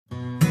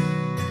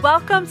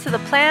Welcome to the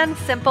Plan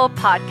Simple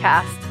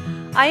podcast.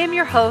 I am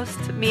your host,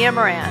 Mia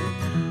Moran.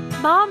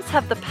 Moms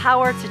have the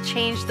power to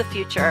change the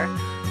future,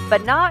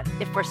 but not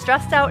if we're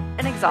stressed out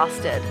and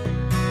exhausted.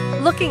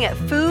 Looking at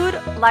food,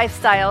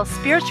 lifestyle,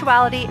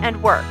 spirituality,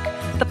 and work,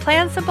 the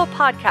Plan Simple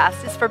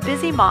podcast is for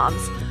busy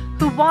moms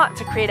who want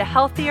to create a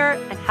healthier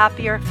and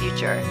happier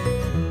future.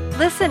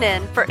 Listen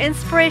in for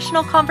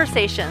inspirational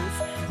conversations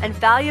and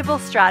valuable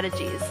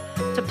strategies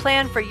to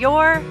plan for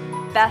your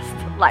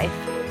best life.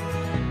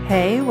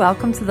 Hey,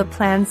 welcome to the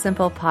Plan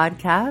Simple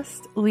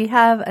podcast. We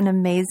have an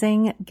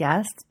amazing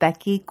guest,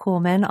 Becky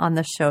Kuhlman, on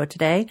the show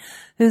today,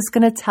 who's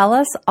going to tell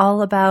us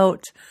all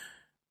about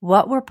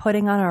what we're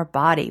putting on our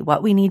body,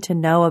 what we need to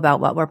know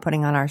about what we're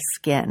putting on our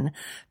skin.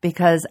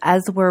 Because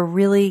as we're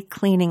really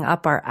cleaning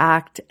up our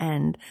act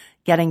and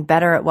getting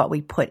better at what we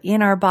put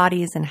in our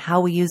bodies and how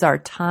we use our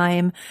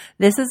time,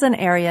 this is an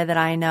area that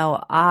I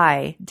know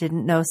I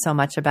didn't know so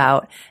much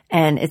about.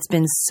 And it's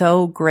been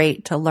so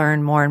great to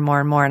learn more and more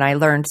and more. And I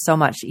learned so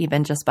much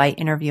even just by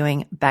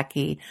interviewing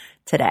Becky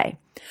today.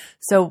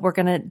 So we're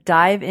going to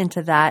dive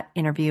into that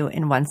interview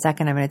in 1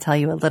 second. I'm going to tell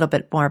you a little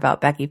bit more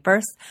about Becky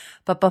first.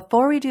 But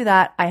before we do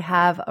that, I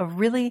have a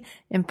really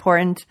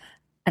important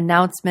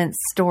announcement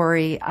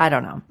story. I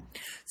don't know.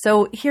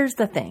 So here's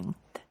the thing.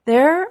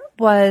 There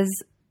was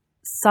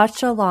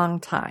such a long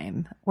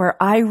time where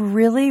I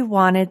really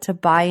wanted to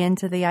buy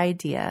into the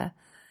idea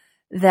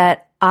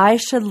that I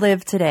should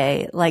live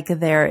today like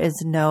there is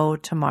no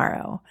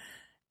tomorrow.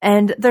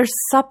 And there's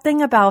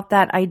something about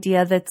that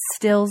idea that's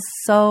still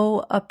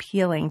so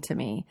appealing to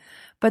me.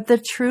 But the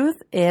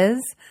truth is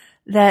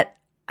that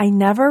I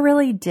never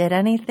really did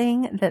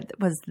anything that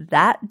was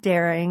that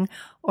daring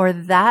or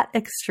that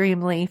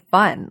extremely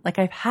fun. Like,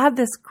 I've had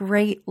this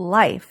great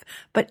life,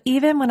 but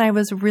even when I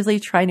was really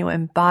trying to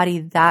embody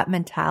that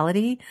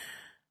mentality,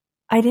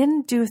 I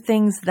didn't do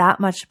things that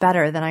much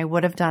better than I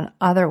would have done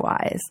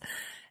otherwise.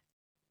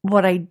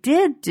 What I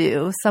did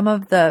do, some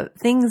of the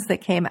things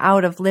that came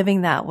out of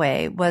living that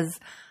way, was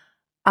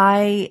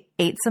I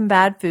ate some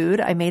bad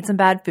food. I made some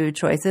bad food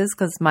choices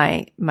because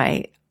my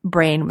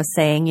brain was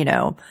saying,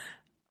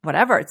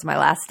 whatever, it's my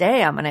last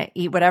day, I'm going to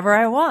eat whatever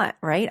I want,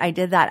 right? I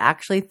did that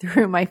actually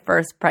through my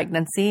first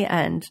pregnancy,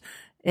 and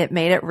it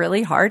made it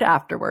really hard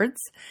afterwards.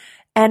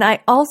 And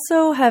I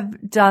also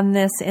have done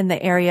this in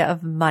the area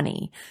of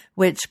money,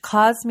 which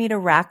caused me to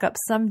rack up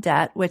some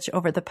debt, which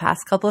over the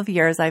past couple of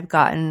years I've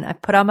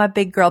put on my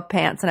big girl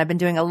pants and I've been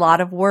doing a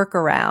lot of work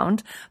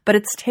around, but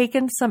it's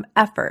taken some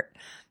effort.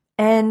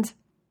 And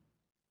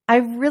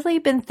I've really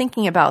been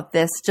thinking about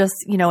this just,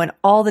 in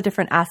all the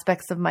different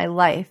aspects of my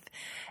life.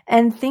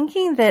 And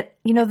thinking that,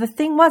 the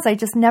thing was, I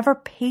just never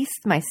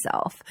paced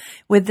myself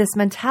with this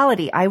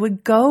mentality. I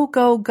would go,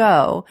 go,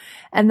 go.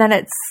 And then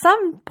at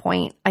some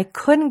point, I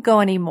couldn't go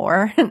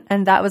anymore.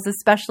 And that was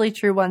especially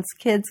true once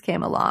kids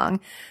came along.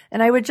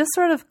 And I would just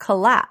sort of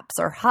collapse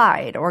or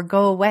hide or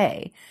go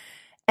away.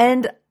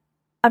 And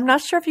I'm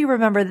not sure if you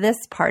remember this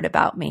part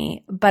about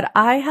me, but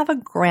I have a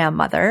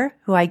grandmother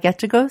who I get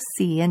to go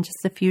see in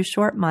just a few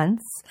short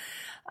months.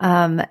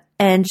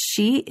 And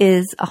she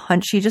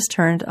just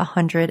turned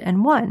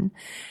 101.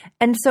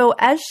 And so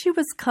as she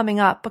was coming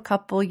up a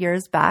couple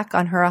years back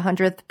on her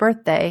 100th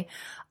birthday,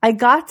 I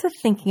got to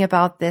thinking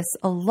about this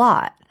a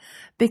lot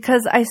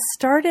because I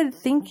started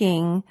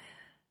thinking,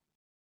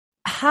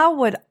 how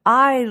would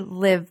I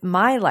live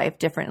my life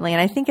differently?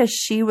 And I think as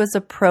she was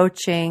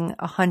approaching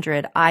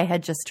 100, I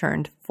had just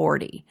turned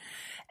 40.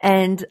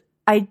 And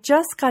I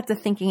just got to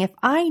thinking, if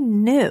I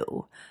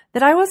knew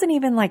that I wasn't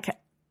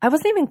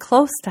even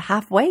close to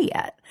halfway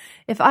yet.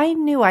 If I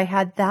knew I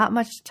had that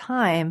much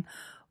time,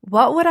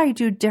 what would I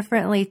do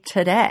differently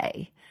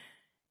today?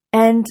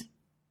 And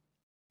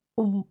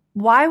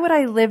why would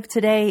I live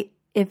today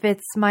if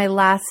it's my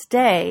last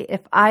day,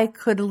 if I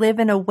could live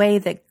in a way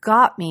that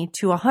got me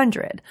to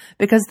 100?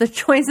 Because the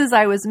choices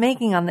I was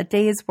making on the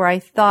days where I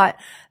thought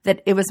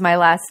that it was my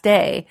last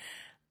day,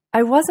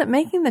 I wasn't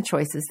making the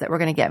choices that were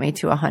going to get me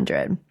to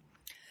 100.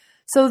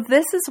 So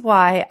this is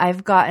why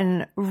I've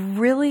gotten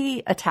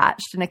really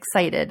attached and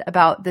excited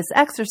about this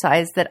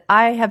exercise that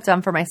I have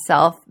done for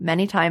myself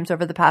many times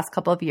over the past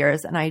couple of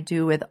years, and I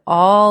do with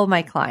all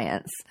my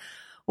clients,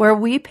 where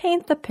we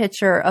paint the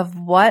picture of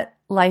what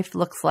life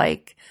looks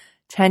like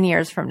 10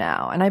 years from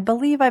now. And I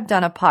believe I've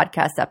done a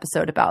podcast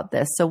episode about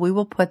this, so we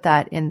will put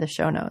that in the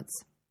show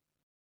notes.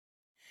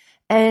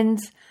 And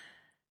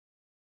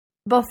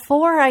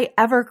before I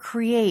ever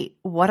create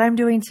what I'm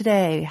doing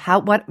today,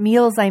 what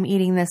meals I'm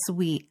eating this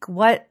week,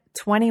 what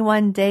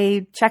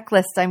 21-day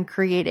checklist I'm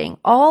creating,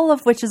 all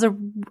of which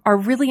are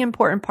really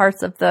important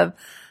parts of the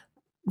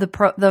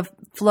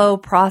flow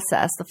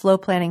process, the flow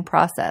planning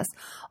process.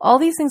 All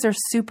these things are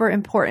super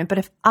important. But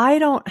if I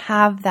don't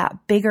have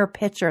that bigger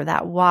picture,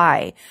 that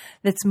why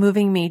that's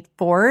moving me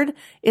forward,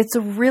 it's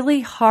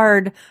really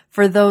hard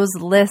for those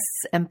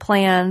lists and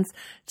plans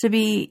to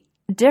be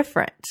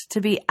different,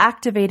 to be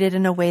activated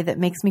in a way that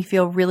makes me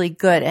feel really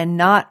good and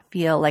not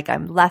feel like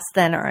I'm less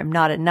than or I'm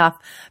not enough.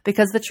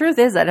 Because the truth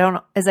is I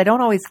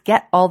don't always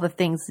get all the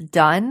things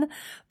done,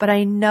 but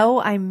I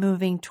know I'm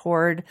moving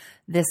toward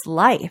this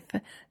life,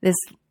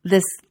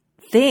 this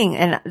thing,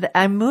 and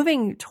I'm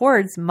moving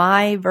towards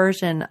my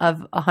version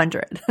of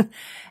 100.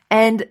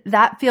 And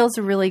that feels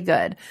really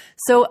good.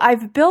 So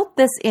I've built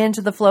this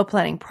into the flow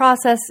planning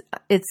process.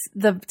 It's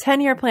the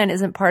 10-year plan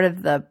isn't part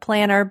of the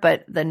planner,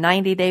 but the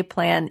 90-day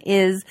plan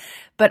is.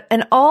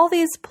 And all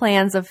these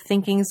plans of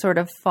thinking sort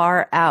of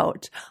far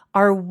out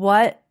are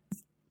what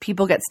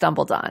people get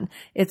stumbled on.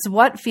 It's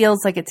what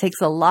feels like it takes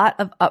a lot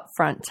of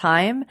upfront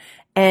time,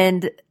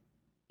 and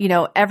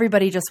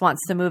everybody just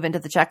wants to move into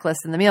the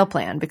checklist and the meal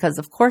plan because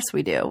of course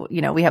we do.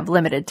 We have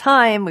limited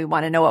time. We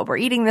want to know what we're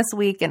eating this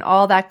week and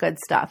all that good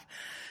stuff.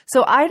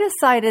 So I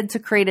decided to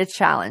create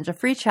a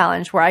free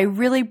challenge where I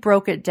really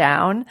broke it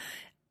down,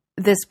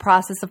 this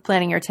process of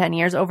planning your 10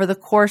 years over the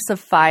course of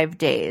 5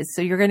 days.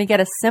 So you're going to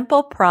get a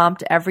simple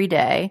prompt every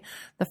day.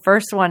 The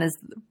first one is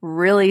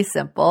really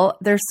simple.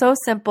 They're so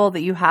simple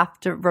that you have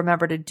to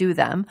remember to do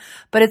them,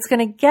 but it's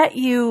going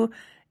to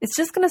it's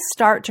just going to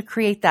start to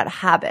create that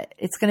habit.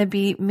 It's going to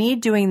be me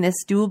doing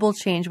this doable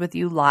change with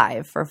you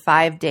live for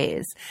 5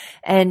 days,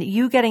 and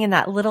you getting in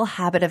that little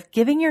habit of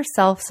giving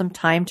yourself some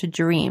time to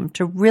dream,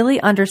 to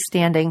really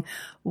understanding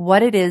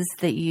what it is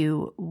that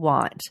you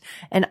want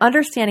and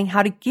understanding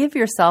how to give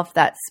yourself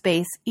that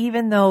space,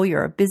 even though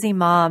you're a busy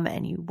mom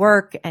and you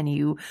work and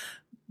you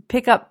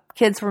pick up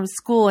kids from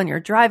school and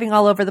you're driving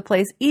all over the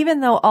place.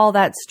 Even though all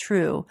that's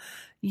true,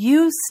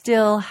 you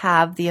still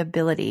have the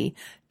ability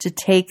to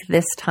take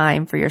this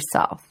time for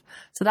yourself.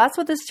 So that's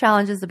what this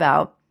challenge is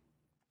about.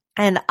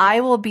 And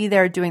I will be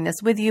there doing this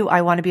with you.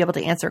 I want to be able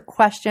to answer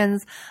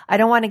questions. I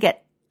don't want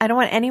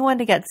anyone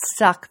to get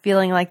stuck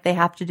feeling like they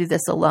have to do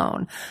this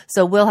alone.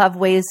 So we'll have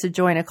ways to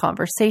join a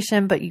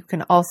conversation, but you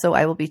can also,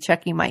 I will be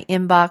checking my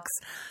inbox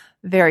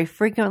very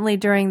frequently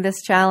during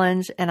this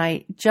challenge. And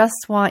I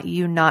just want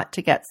you not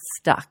to get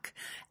stuck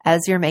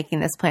as you're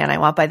making this plan. I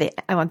want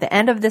the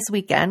end of this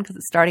weekend, because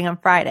it's starting on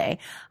Friday,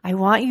 I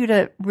want you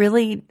to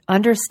really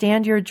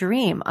understand your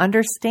dream,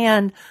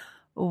 understand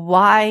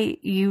why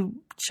you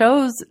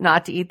chose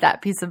not to eat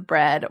that piece of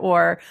bread,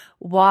 or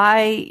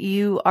why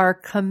you are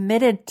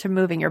committed to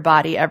moving your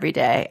body every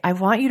day. I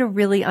want you to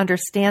really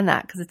understand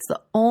that, because it's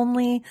the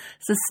only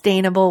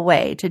sustainable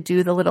way to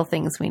do the little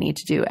things we need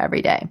to do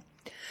every day.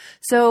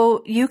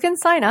 So you can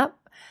sign up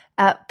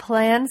at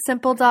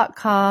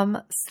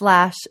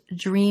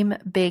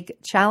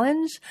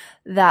plansimple.com/dreambigchallenge.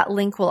 That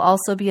link will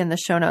also be in the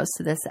show notes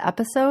to this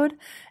episode.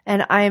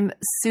 And I'm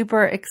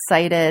super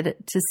excited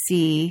to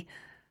see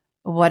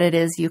what it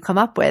is you come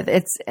up with.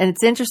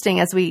 It's interesting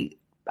as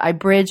I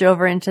bridge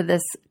over into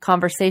this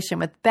conversation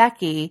with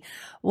Becky.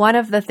 One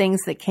of the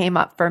things that came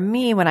up for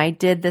me when I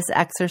did this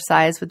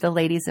exercise with the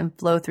ladies in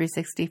Flow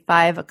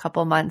 365 a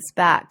couple months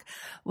back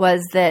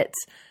was that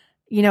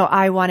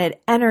I wanted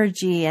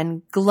energy,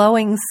 and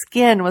glowing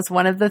skin was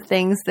one of the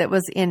things that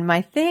was in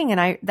my thing.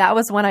 And that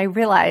was when I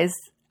realized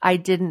I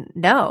didn't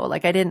know, I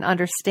didn't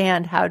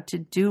understand how to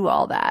do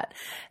all that.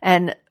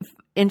 And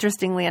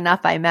interestingly enough,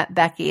 I met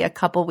Becky a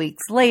couple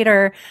weeks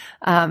later.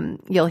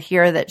 You'll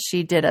hear that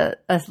she did a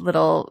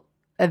little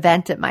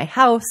event at my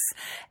house.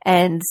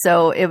 And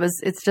so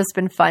it's just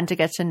been fun to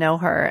get to know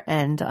her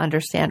and to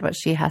understand what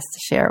she has to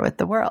share with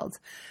the world.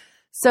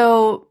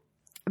 So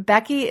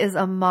Becky is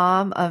a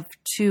mom of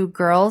 2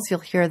 girls. You'll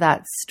hear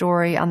that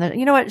story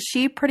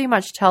she pretty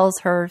much tells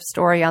her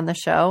story on the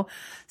show.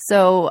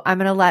 So I'm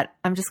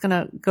just going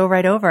to go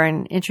right over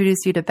and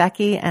introduce you to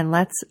Becky, and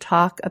let's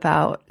talk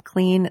about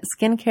clean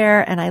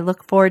skincare. And I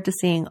look forward to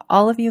seeing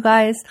all of you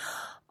guys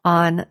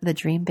on the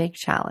Dream Big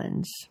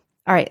Challenge.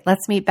 All right,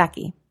 let's meet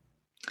Becky.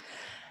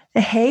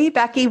 Hey,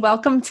 Becky,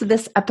 welcome to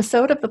this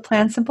episode of the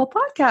Plan Simple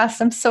podcast.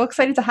 I'm so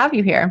excited to have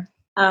you here.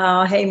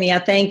 Oh, hey, Mia.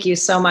 Thank you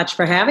so much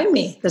for having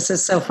me. This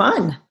is so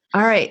fun.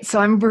 All right. So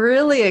I'm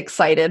really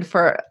excited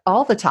for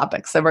all the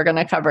topics that we're going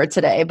to cover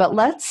today, but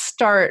let's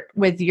start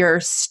with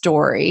your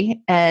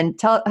story and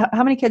tell,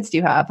 how many kids do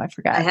you have? I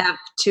forgot. I have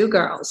 2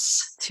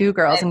 girls. 2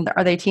 girls. And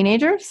are they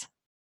teenagers?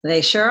 They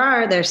sure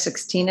are. They're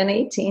 16 and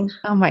 18.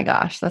 Oh my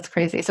gosh. That's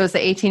crazy. So is the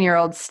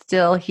 18-year-old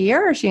still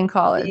here, or is she in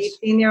college? The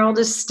 18-year-old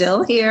is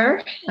still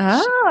here.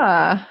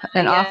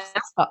 And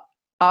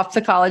off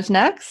to college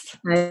next?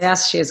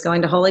 Yes, she is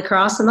going to Holy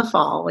Cross in the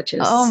fall, which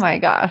is... Oh my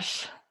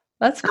gosh.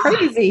 That's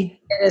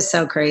crazy. It is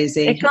so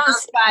crazy. It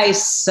goes by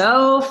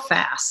so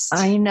fast.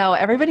 I know.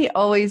 Everybody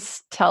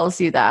always tells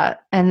you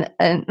that. And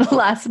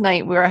last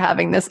night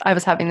I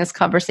was having this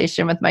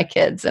conversation with my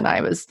kids, and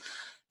I was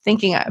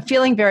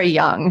feeling very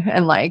young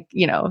and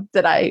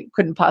that I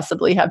couldn't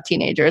possibly have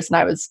teenagers. And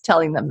I was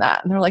telling them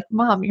that. And they're like,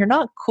 Mom, you're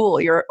not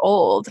cool. You're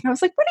old. And I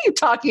was like, what are you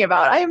talking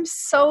about? I am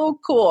so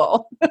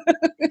cool.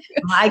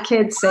 My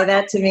kids say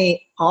that to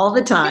me all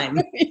the time.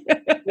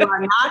 You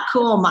are not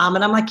cool, Mom.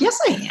 And I'm like, yes,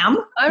 I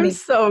am. I'm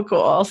so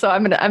cool. So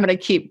I'm going to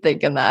keep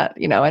thinking that,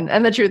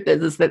 and the truth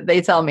is that they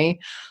tell me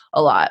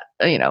a lot,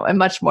 and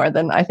much more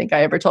than I think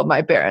I ever told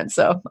my parents.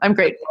 So I'm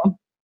grateful.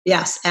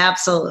 Yes,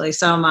 absolutely.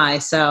 So am I.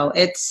 So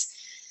it's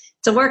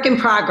a work in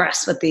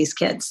progress with these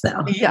kids,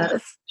 though.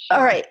 Yes.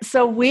 All right.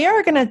 So we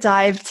are going to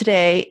dive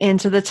today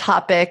into the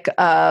topic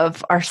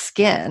of our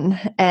skin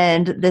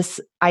and this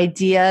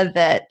idea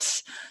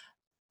that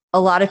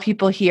a lot of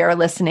people here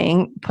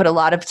listening put a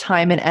lot of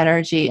time and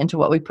energy into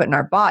what we put in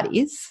our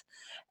bodies.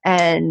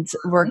 And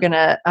we're going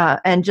to,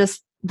 and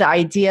just the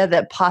idea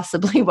that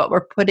possibly what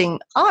we're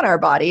putting on our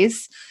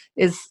bodies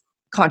is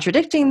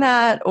contradicting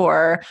that,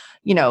 or,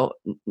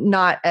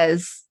 not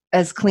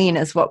as clean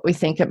as what we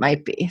think it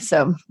might be.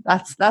 So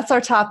that's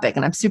our topic,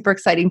 and I'm super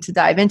excited to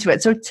dive into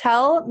it. So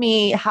tell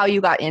me how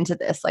you got into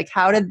this. Like,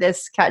 how did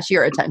this catch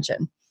your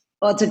attention?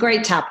 Well, it's a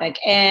great topic.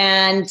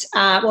 And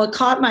it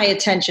caught my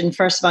attention.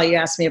 First of all, you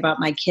asked me about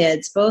my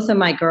kids. Both of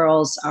my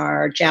girls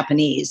are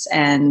Japanese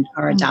and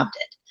are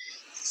adopted.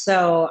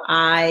 So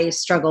I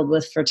struggled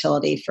with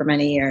fertility for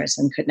many years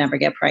and could never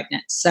get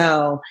pregnant.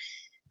 So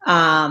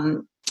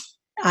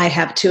I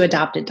have 2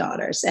 adopted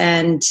daughters.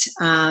 And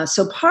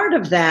so part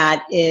of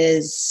that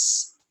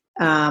is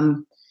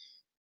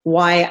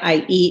why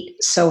I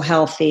eat so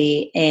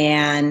healthy,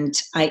 and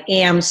I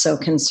am so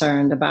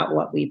concerned about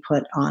what we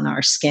put on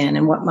our skin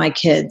and what my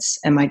kids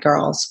and my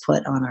girls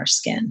put on our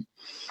skin.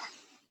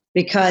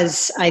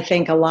 Because I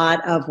think a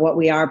lot of what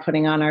we are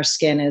putting on our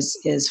skin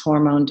is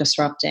hormone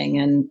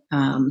disrupting.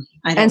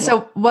 And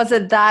so was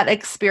it that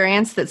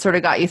experience that sort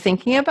of got you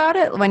thinking about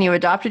it when you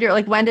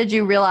adopted when did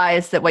you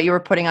realize that what you were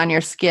putting on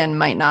your skin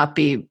might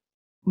be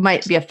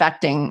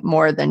affecting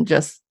more than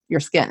just your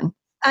skin?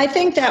 I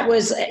think that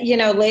was,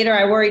 later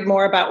I worried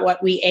more about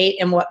what we ate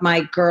and what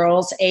my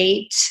girls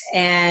ate.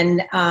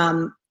 And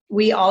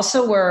we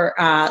also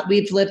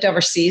we've lived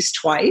overseas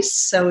twice.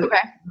 So okay.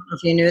 I don't know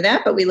if you knew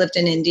that, but we lived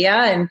in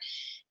India,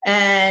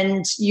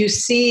 and you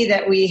see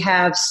that we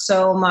have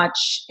so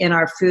much in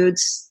our food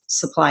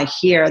supply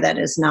here that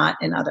is not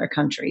in other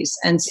countries.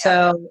 And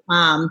so,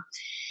 and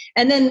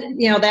then,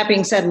 that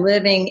being said,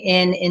 living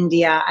in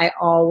India, I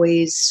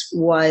always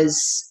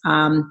was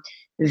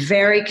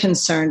very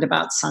concerned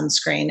about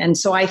sunscreen. And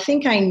so I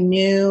think I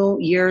knew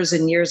years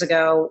and years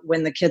ago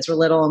when the kids were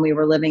little and we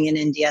were living in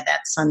India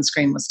that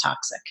sunscreen was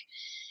toxic.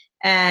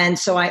 And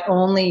so I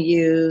only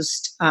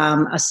used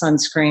a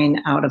sunscreen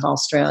out of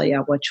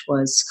Australia, which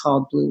was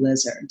called Blue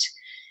Lizard,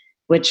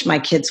 which my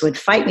kids would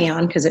fight me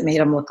on because it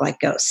made them look like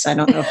ghosts. I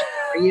don't know if you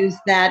ever used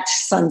that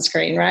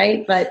sunscreen,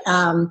 right? But,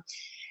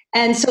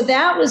 and so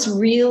that was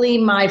really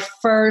my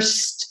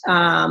first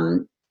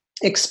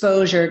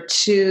exposure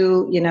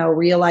to,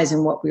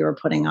 realizing what we were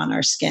putting on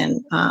our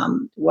skin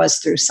was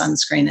through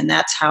sunscreen. And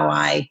that's how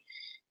I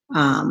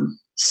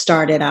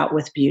started out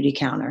with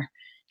Beautycounter.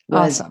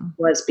 Was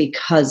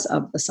because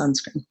of the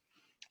sunscreen.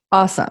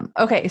 Awesome.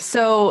 Okay.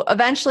 So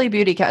eventually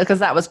Beautycounter, because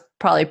that was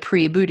probably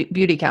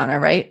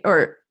pre-Beautycounter, right?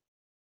 Or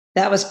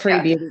that was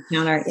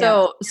pre-Beautycounter.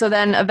 Yeah. So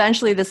then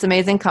eventually this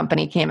amazing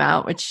company came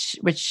out,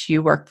 which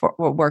you work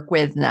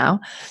with now.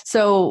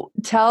 So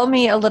tell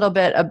me a little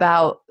bit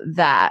about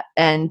that.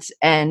 And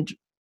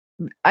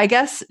I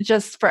guess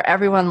just for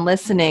everyone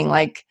listening,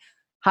 like,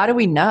 how do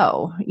we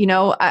know?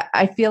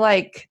 I feel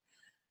like,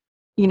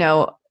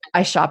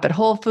 I shop at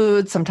Whole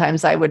Foods.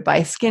 Sometimes I would buy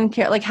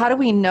skincare. Like, how do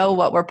we know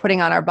what we're putting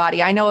on our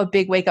body? I know a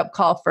big wake up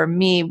call for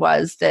me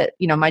was that,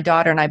 my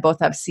daughter and I both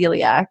have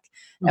celiac.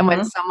 Mm-hmm. And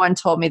when someone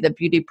told me that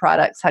beauty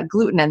products had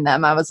gluten in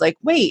them, I was like,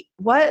 wait,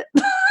 what?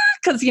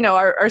 Because,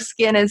 our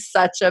skin is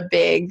such a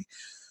big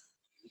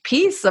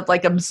piece of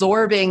like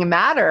absorbing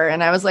matter.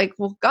 And I was like,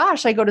 well,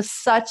 gosh, I go to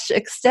such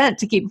extent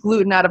to keep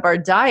gluten out of our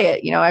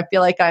diet. I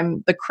feel like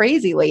I'm the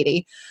crazy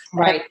lady.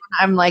 Right. And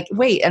I'm like,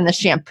 wait, and the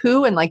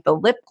shampoo and like the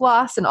lip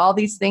gloss and all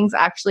these things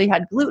actually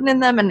had gluten in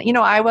them. And,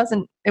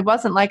 it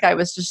wasn't like I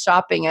was just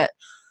shopping at,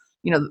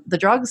 the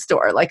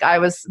drugstore. Like I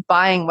was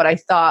buying what I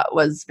thought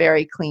was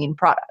very clean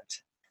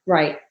product.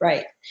 Right.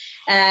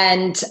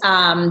 And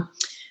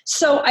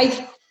so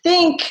I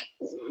think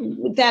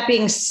that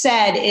being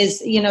said is,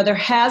 there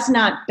has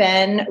not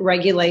been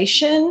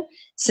regulation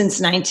since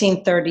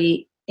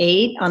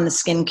 1938 on the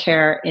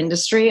skincare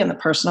industry and the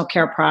personal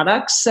care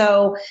products.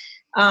 So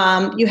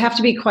you have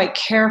to be quite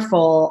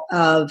careful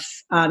of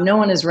no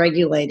one is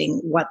regulating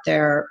what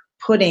they're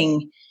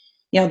putting.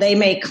 They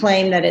may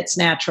claim that it's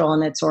natural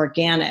and it's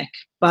organic,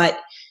 but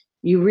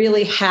you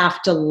really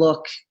have to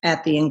look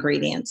at the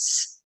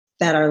ingredients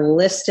that are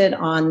listed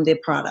on the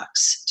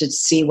products to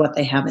see what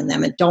they have in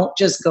them. And don't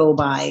just go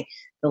by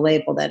the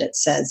label that it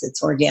says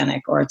it's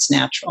organic or it's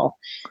natural.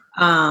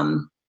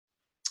 And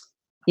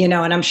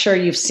I'm sure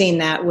you've seen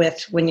that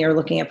when you're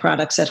looking at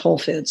products at Whole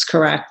Foods,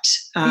 correct?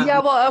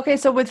 Okay.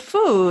 So with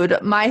food,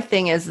 my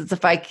thing is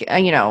if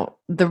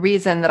the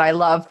reason that I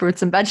love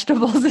fruits and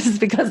vegetables is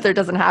because there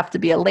doesn't have to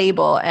be a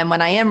label. And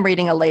when I am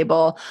reading a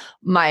label,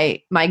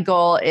 my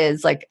goal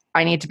is like,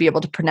 I need to be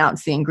able to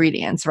pronounce the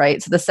ingredients,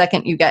 right? So the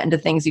second you get into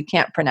things you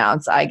can't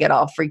pronounce, I get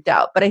all freaked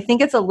out. But I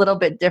think it's a little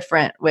bit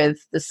different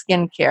with the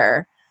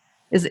skincare.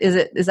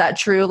 Is that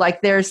true?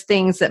 Like there's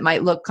things that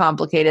might look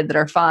complicated that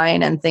are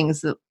fine and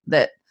things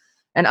that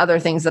and other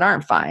things that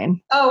aren't fine.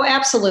 Oh,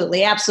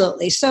 absolutely.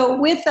 Absolutely. So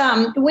with,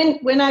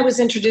 when I was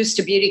introduced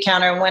to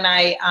Beautycounter, and when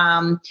I,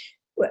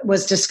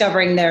 was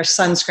discovering their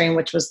sunscreen,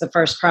 which was the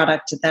first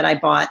product that I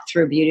bought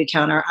through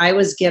Beautycounter, I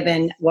was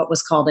given what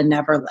was called a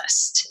never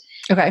list.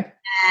 Okay.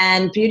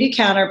 And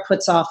Beautycounter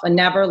puts off a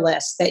never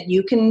list that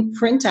you can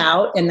print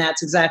out. And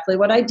that's exactly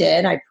what I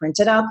did. I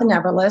printed out the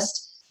never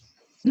list,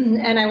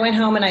 and I went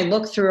home and I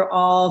looked through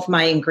all of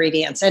my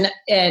ingredients and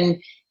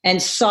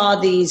saw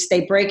these.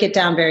 They break it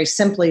down very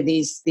simply,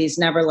 these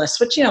never lists,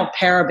 which,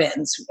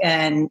 parabens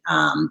and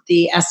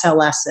the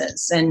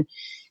SLSs. And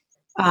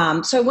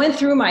so I went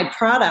through my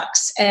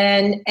products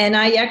and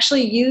I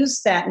actually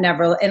used that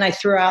never, and I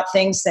threw out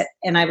things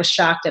and I was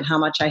shocked at how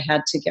much I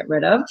had to get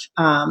rid of,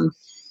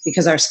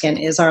 because our skin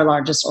is our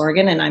largest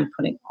organ, and I'm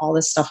putting all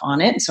this stuff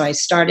on it. And so I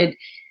started,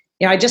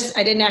 I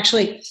didn't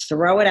actually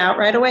throw it out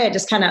right away. I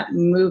just kind of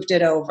moved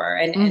it over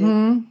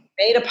and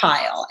made a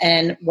pile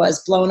and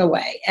was blown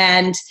away.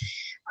 And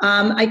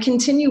I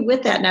continue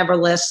with that never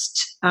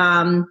list.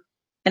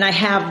 And I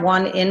have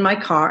one in my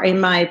car, in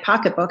my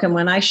pocketbook. And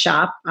when I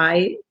shop,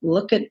 I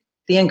look at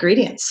the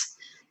ingredients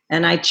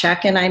and I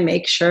check and I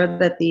make sure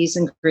that these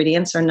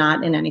ingredients are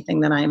not in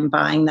anything that I'm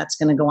buying that's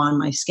going to go on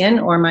my skin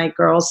or my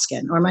girl's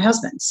skin or my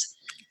husband's.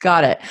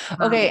 Got it.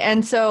 Okay.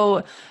 And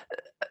so,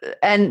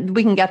 and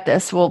we can get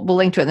this, we'll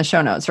link to it in the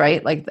show notes,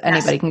 right? Like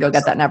anybody can go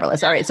get that never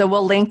list. All right. So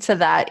we'll link to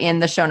that in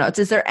the show notes.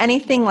 Is there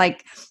anything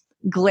like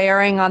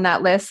glaring on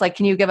that list? Like,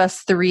 can you give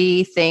us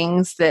 3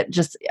 things that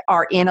just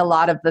are in a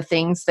lot of the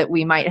things that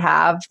we might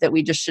have that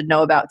we just should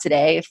know about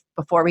today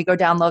before we go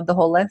download the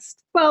whole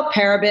list? Well,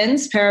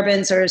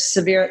 parabens are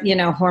severe,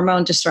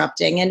 hormone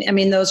disrupting. And I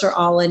mean, those are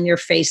all in your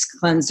face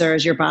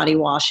cleansers, your body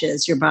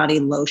washes, your body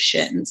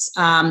lotions.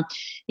 I'm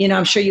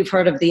sure you've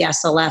heard of the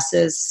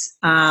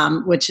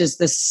SLSs, which is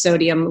the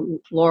sodium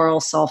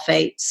lauryl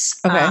sulfates.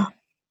 Okay.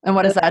 And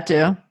what does that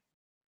do?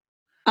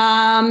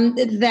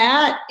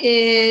 That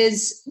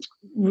is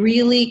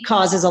really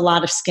causes a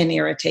lot of skin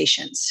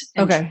irritations.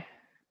 Okay.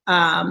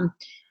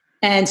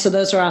 And so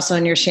those are also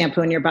in your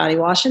shampoo and your body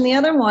wash. And the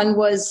other one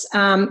was,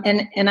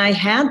 and I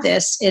had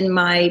this in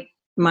my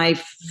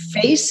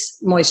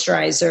face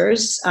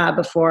moisturizers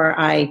before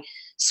I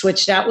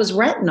switched out, was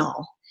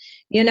retinol.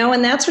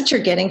 And that's what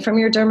you're getting from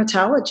your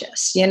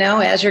dermatologist.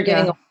 As you're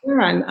getting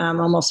older, I'm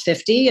almost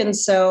 50, and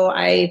so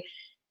I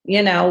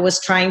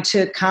was trying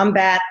to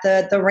combat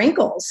the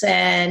wrinkles.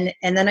 And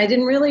then I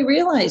didn't really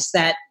realize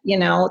that,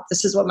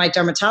 this is what my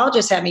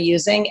dermatologist had me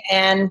using,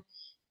 and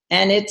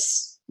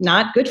it's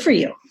not good for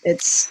you.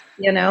 It's,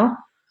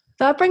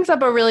 That brings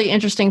up a really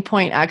interesting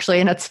point, actually.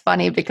 And it's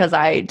funny because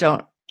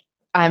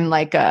I'm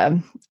like,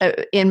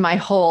 in my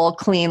whole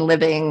clean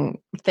living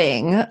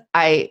thing,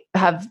 I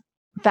have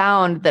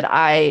found that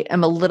I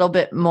am a little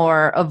bit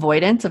more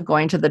avoidant of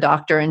going to the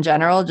doctor in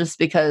general, just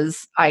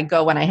because I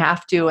go when I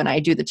have to and I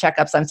do the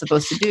checkups I'm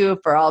supposed to do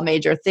for all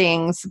major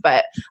things.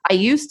 But I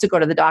used to go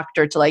to the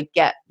doctor to like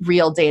get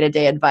real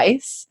day-to-day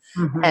advice.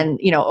 Mm-hmm. And,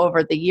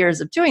 over the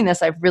years of doing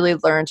this, I've really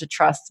learned to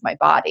trust my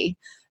body,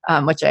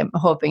 which I'm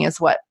hoping is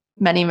what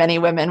many, many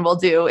women will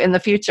do in the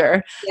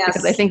future. Yes.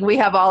 Because I think we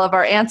have all of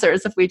our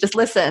answers if we just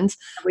listened.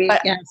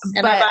 But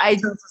I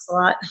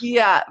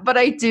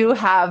do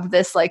have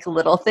this like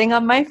little thing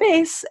on my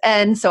face.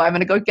 And so I'm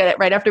going to go get it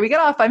right after we get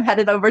off. I'm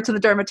headed over to the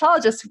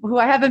dermatologist who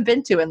I haven't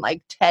been to in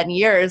like 10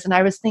 years. And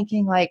I was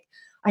thinking like,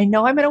 I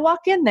know I'm going to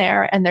walk in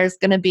there and there's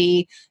going to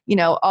be,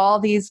 all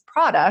these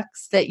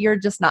products that you're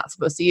just not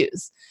supposed to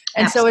use.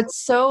 And Absolutely. So it's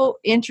so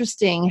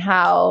interesting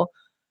how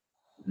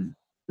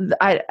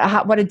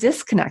what a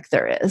disconnect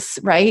there is,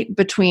 right?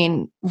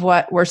 Between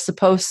what we're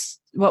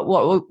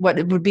what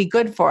it would be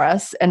good for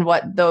us and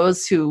what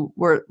those who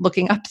we're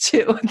looking up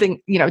to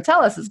think,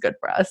 tell us is good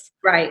for us.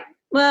 Right.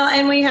 Well,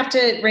 and we have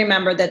to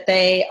remember that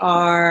they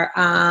are,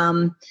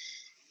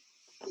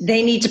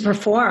 they need to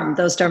perform,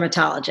 those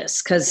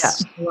dermatologists,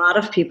 because a lot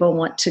of people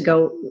want to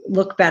go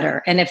look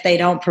better. And if they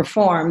don't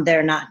perform,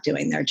 they're not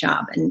doing their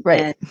job.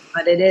 But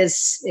it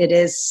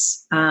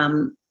is,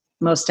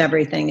 most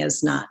everything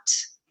is not.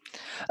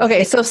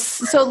 Okay. So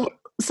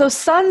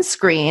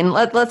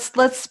sunscreen,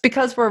 let's,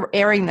 because we're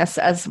airing this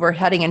as we're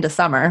heading into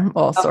summer,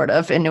 well, sort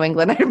of in New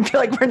England. I feel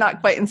like we're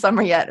not quite in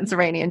summer yet. It's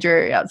rainy and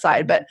dreary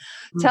outside, but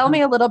tell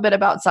me a little bit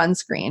about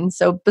sunscreen.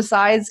 So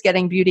besides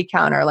getting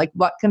Beautycounter, like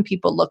what can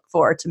people look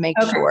for to make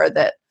sure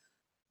that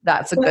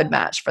that's a good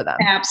match for them?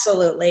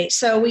 Absolutely.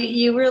 So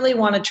you really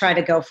want to try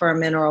to go for a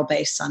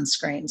mineral-based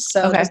sunscreen.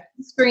 So the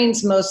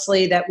sunscreens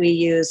mostly that we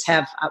use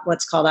have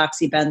what's called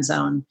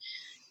oxybenzone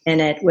in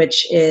it,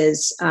 which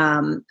is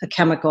a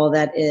chemical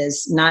that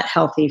is not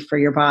healthy for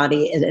your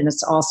body, and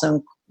it's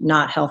also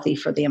not healthy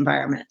for the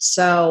environment.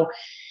 So,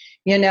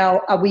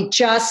 Hawaii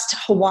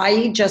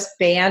just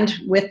banned,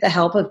 with the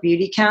help of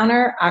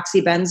Beautycounter,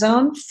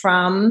 oxybenzone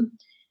from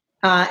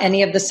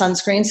any of the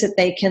sunscreens that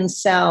they can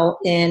sell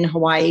in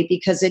Hawaii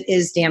because it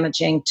is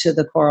damaging to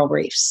the coral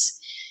reefs.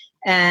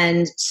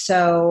 And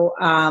so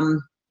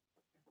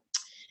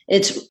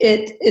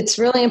it's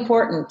really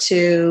important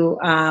to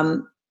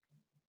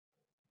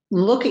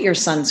look at your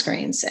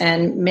sunscreens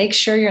and make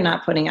sure you're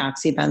not putting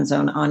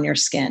oxybenzone on your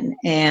skin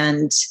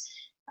and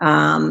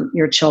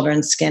your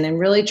children's skin, and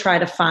really try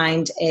to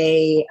find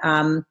a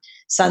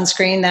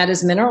sunscreen that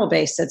is mineral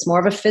based. It's more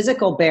of a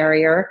physical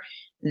barrier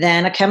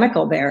than a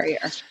chemical barrier.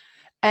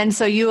 And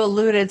so you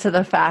alluded to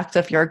the fact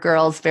of your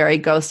girls' very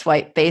ghost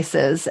white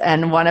faces.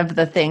 And one of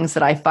the things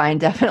that I find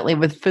definitely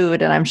with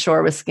food, and I'm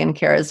sure with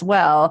skincare as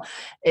well,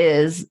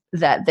 is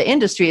that the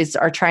industries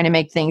are trying to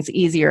make things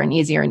easier and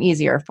easier and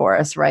easier for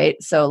us, right?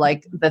 So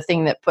like the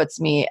thing that puts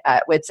me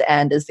at wit's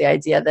end is the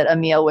idea that a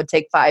meal would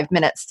take 5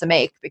 minutes to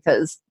make,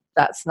 because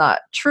that's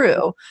not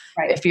true.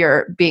 Right. If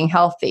you're being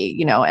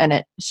healthy,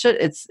 and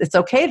it's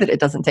okay that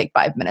it doesn't take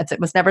 5 minutes. It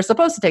was never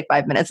supposed to take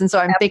 5 minutes. And so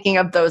I'm thinking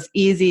of those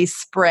easy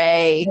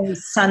spray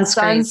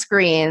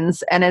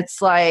sunscreens, and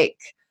it's like,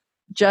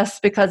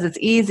 just because it's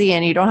easy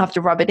and you don't have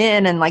to rub it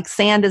in, and like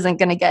sand isn't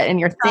going to get in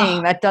your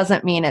thing, that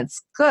doesn't mean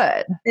it's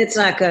good. It's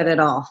not good at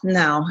all.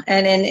 No.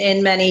 And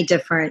in many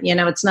different,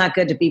 it's not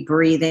good to be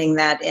breathing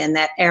that in,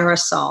 that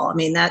aerosol. I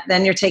mean,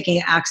 then you're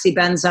taking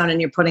oxybenzone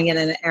and you're putting it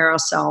in an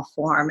aerosol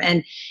form.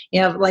 And,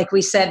 like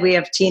we said, we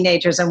have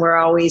teenagers and we're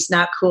always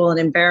not cool and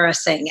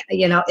embarrassing.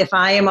 If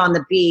I am on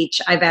the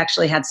beach, I've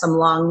actually had some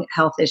lung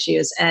health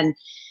issues, and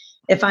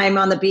if I'm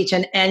on the beach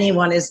and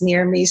anyone is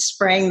near me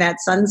spraying that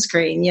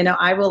sunscreen,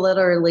 I will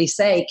literally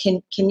say,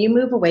 can you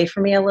move away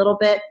from me a little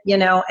bit,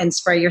 and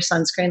spray your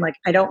sunscreen? Like,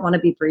 I don't want to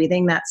be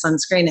breathing that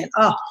sunscreen. And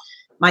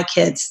my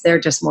kids, they're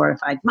just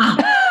mortified. Mom,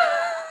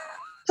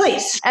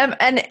 please. And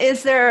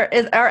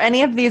are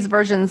any of these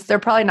versions, they're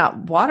probably not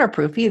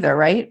waterproof either,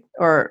 right?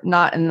 Or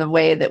not in the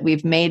way that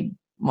we've made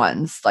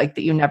ones, like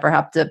that you never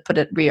have to put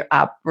it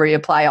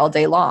reapply all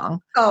day long.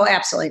 Oh,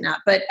 absolutely not.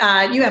 But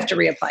you have to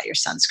reapply your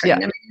sunscreen. Yeah. I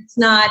mean, it's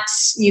not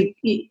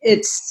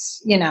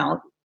it's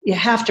you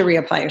have to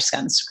reapply your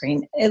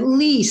sunscreen at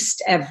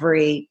least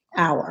every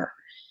hour.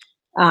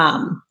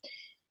 And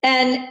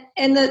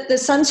the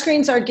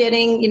sunscreens are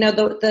getting,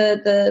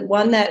 the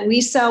one that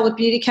we sell with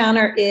Beauty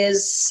Counter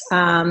is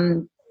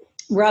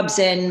rubs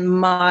in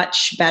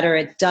much better.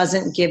 It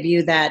doesn't give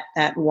you that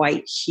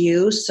white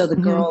hue. So the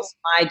girls,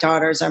 my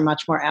daughters, are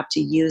much more apt to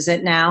use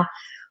it now.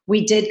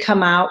 We did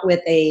come out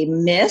with a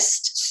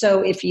mist. So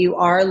if you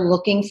are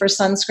looking for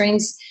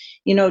sunscreens,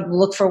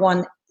 look for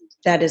one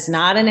that is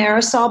not an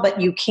aerosol,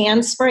 but you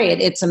can spray it.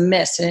 It's a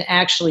mist, and it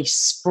actually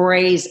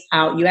sprays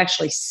out. You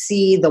actually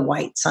see the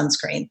white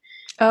sunscreen.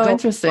 Oh,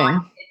 interesting.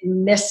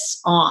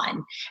 Mists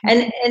on,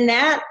 and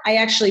that I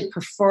actually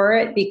prefer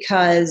it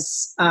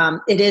because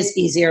it is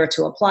easier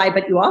to apply,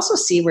 but you also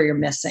see where you're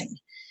missing.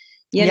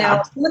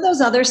 Some of those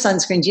other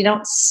sunscreens, you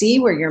don't see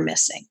where you're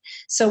missing.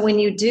 So when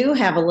you do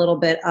have a little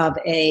bit of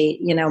a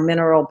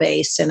mineral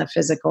base and a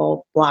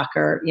physical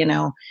blocker,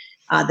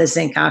 the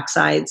zinc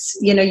oxides,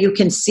 you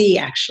can see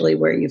actually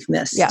where you've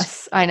missed.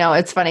 Yes, I know.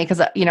 It's funny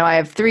because, I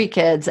have 3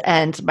 kids,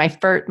 and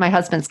my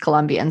husband's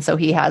Colombian. So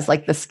he has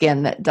like the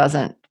skin that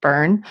doesn't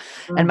burn.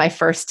 Mm-hmm. And my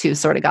first 2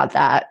 sort of got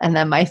that. And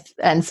then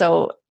and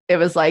so it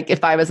was like,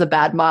 if I was a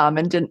bad mom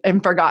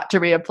and forgot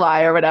to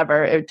reapply or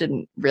whatever, it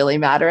didn't really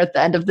matter at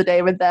the end of the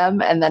day with them.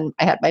 And then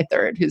I had my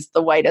 3rd, who's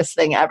the whitest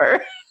thing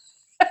ever.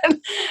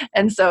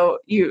 And so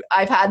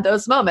I've had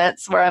those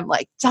moments where I'm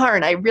like,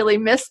 darn, I really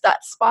missed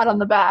that spot on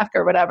the back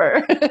or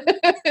whatever.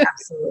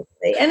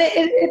 Absolutely. And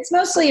it's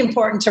mostly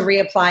important to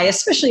reapply,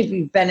 especially if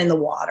you've been in the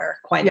water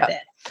quite a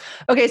bit.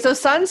 Okay. So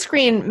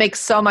sunscreen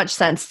makes so much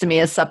sense to me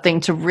as something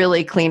to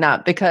really clean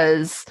up,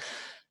 because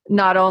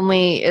not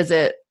only is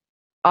it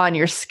on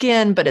your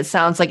skin, but it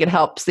sounds like it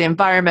helps the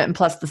environment. And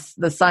plus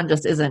the sun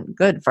just isn't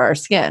good for our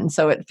skin.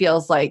 So it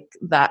feels like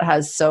that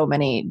has so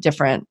many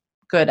different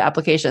good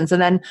applications.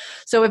 And then,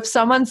 so if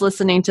someone's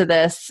listening to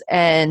this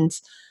and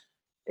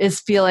is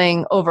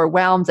feeling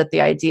overwhelmed at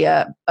the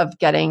idea of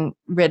getting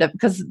rid of,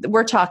 because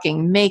we're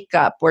talking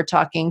makeup, we're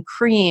talking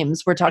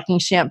creams, we're talking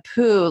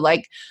shampoo,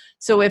 like,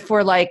 so if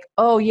we're like,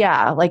 oh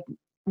yeah, like,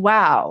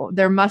 wow,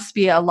 there must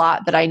be a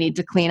lot that I need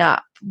to clean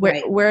up.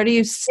 Where do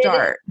you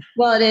start?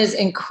 It is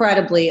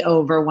incredibly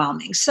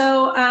overwhelming.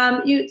 So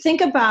you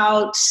think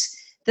about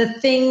the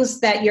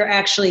things that you're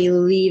actually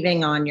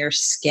leaving on your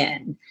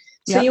skin.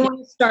 So you want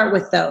to start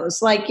with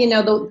those, like,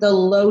 the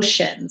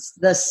lotions,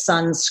 the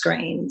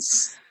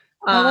sunscreens.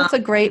 Oh, that's a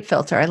great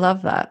filter. I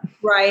love that.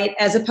 Right.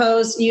 As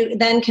opposed, you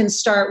then can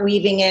start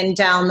weaving in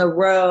down the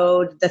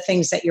road the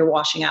things that you're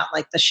washing out,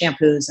 like the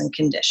shampoos and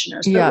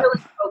conditioners. But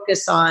really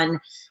focus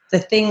on the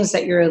things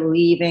that you're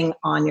leaving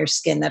on your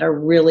skin that are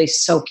really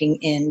soaking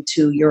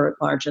into your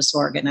largest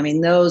organ. I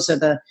mean, those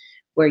are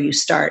where you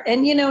start.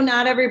 And,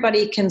 not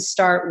everybody can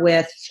start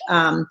with,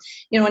 an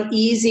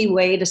easy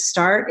way to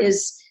start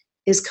is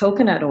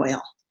coconut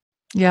oil.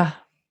 Yeah.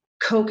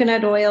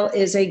 Coconut oil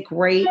is a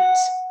great,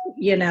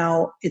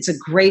 it's a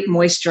great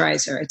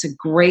moisturizer. It's a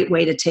great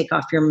way to take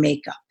off your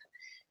makeup.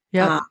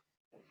 Yeah.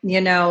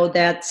 So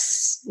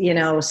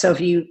if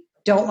you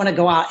don't want to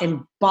go out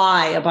and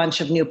buy a bunch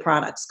of new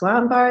products, go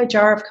out and buy a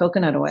jar of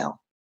coconut oil.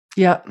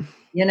 Yep.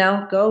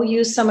 Go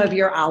use some of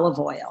your olive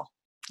oil.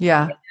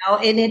 Yeah.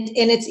 And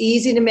it's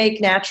easy to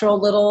make natural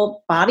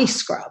little body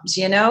scrubs,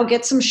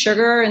 get some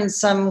sugar and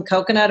some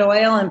coconut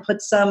oil and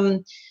put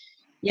some,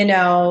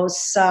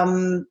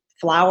 some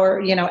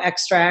flower,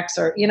 extracts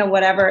or,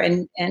 whatever,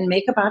 and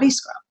make a body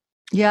scrub.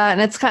 Yeah.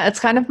 And it's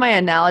kind of my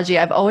analogy.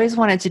 I've always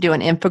wanted to do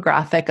an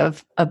infographic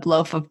of a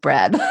loaf of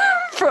bread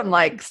from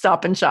like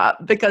Stop and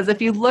Shop, because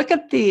if you look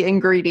at the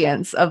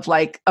ingredients of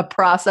like a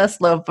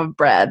processed loaf of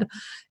bread,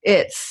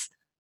 it's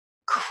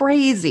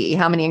crazy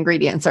how many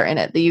ingredients are in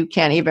it that you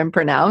can't even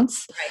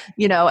pronounce,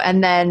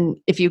 and then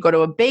if you go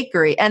to a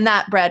bakery, and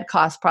that bread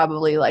costs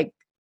probably like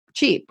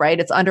cheap, right?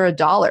 It's under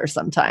 $1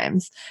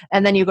 sometimes.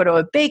 And then you go to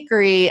a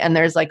bakery and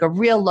there's like a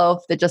real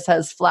loaf that just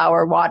has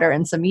flour, water,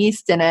 and some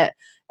yeast in it.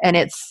 And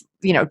it's,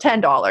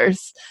 $10. Right.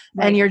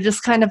 And you're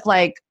just kind of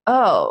like,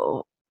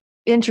 oh,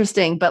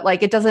 interesting. But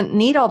like, it doesn't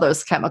need all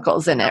those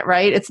chemicals in it,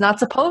 right? It's not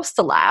supposed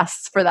to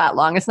last for that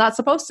long. It's not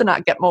supposed to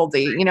not get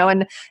moldy,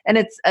 and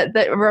it's,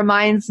 that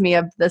reminds me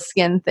of the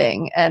skin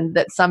thing, and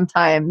that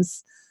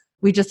sometimes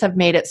we just have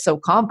made it so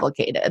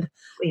complicated.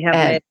 We have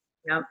made,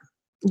 yep.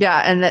 Yeah.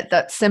 And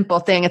that simple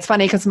thing. It's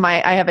funny because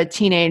I have a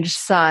teenage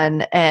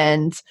son,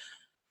 and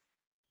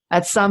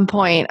at some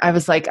point I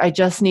was like, I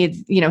just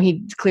need,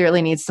 he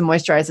clearly needs to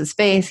moisturize his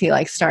face. He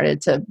like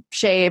started to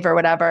shave or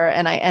whatever.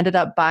 And I ended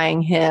up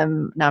buying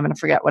him, now I'm going to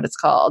forget what it's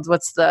called.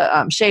 What's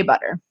the shea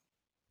butter?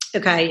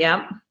 Okay.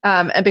 Yeah.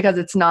 And because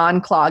it's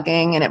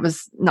non-clogging and it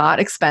was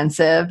not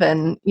expensive,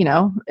 and,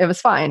 it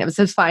was fine. It was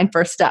his fine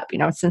first step,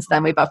 since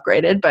then we've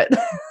upgraded, but,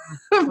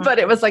 but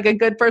it was like a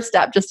good first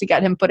step just to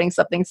get him putting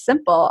something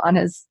simple on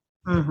his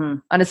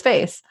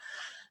face.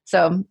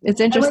 So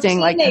it's interesting.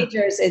 Like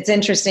teenagers, it's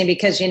interesting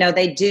because,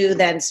 they do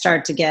then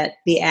start to get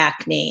the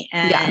acne,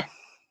 and,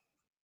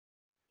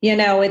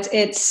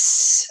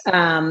 it's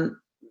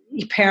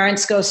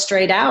parents go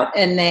straight out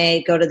and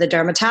they go to the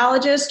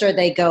dermatologist, or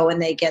they go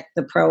and they get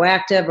the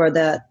Proactive, or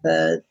they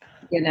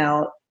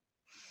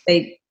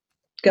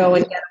go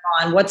and get them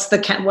on. What's the,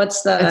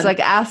 it's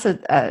like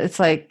acid. It's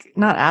like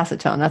not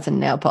acetone. That's a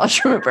nail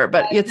polish remover,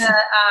 but it's,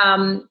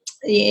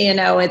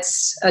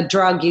 it's a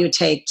drug you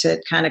take to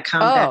kind of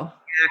combat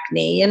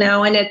acne, and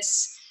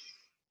it's,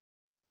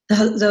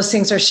 those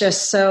things are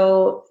just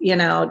so,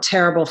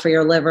 terrible for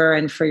your liver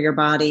and for your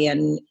body.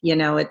 And,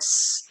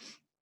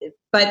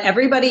 but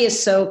everybody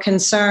is so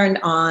concerned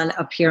on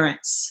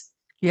appearance.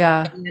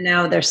 Yeah.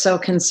 They're so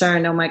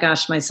concerned. Oh my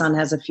gosh, my son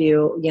has a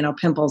few,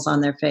 pimples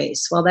on their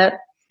face. Well,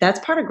 that's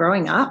part of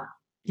growing up.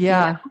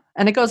 Yeah.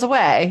 And it goes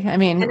away. I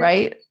mean,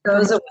 right? It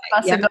goes away.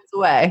 It goes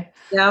away.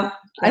 Yeah.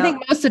 I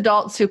think most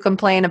adults who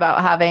complain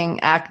about having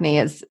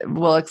acne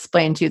will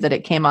explain to you that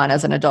it came on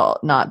as an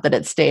adult, not that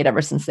it stayed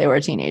ever since they were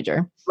a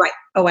teenager. Right.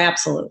 Oh,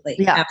 absolutely.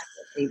 Yeah.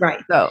 Absolutely.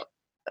 Right. So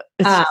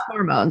it's just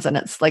hormones, and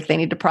it's like they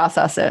need to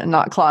process it and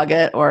not clog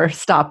it or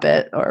stop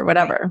it or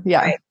whatever.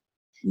 Yeah. Right.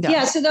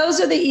 Yeah. So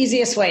those are the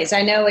easiest ways.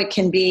 I know it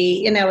can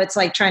be, it's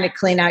like trying to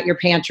clean out your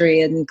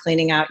pantry and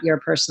cleaning out your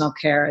personal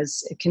care.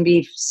 It can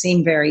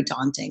seem very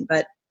daunting,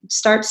 but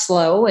start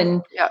slow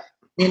and,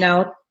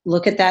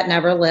 look at that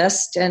Never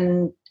list.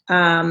 And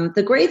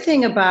the great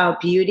thing about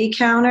Beauty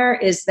Counter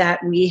is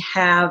that we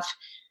have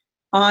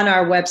on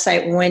our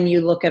website, when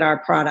you look at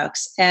our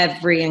products,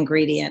 every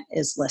ingredient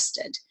is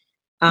listed.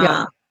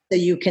 So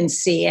you can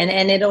see,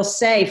 and it'll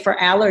say for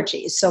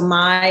allergies. So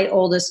my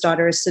oldest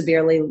daughter is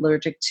severely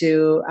allergic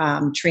to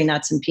tree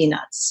nuts and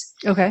peanuts.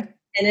 Okay.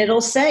 And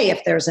it'll say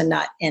if there's a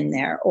nut in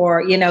there,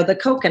 or, the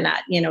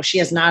coconut, she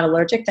is not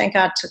allergic, thank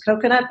God, to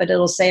coconut, but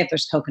it'll say if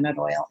there's coconut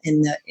oil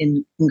in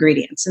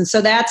ingredients. And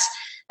so that's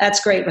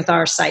great with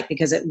our site,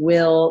 because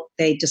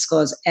they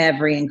disclose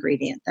every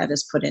ingredient that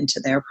is put into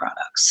their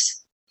products.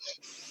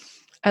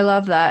 I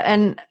love that.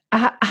 And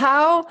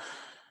how,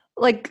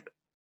 like,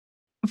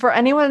 for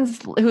anyone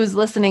who's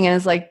listening and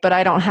is like, but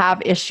I don't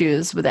have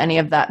issues with any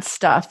of that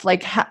stuff.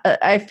 Like,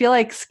 I feel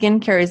like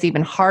skincare is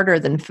even harder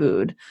than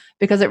food,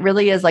 because it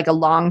really is like a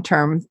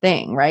long-term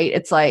thing, right?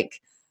 It's like,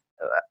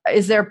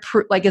 is there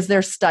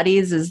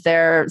studies, is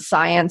there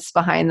science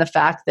behind the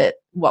fact that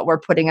what we're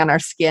putting on our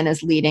skin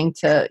is leading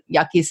to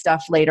yucky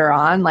stuff later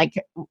on? Like,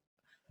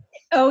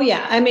 oh,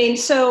 yeah. I mean,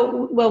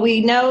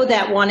 we know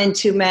that 1 in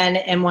 2 men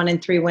and 1 in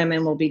 3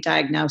 women will be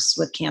diagnosed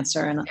with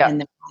cancer in their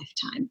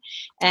lifetime.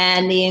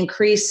 And the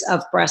increase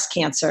of breast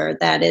cancer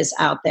that is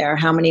out there,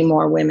 how many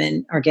more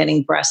women are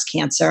getting breast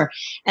cancer?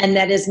 And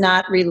that is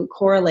not really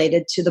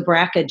correlated to the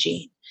BRCA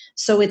gene.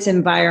 So it's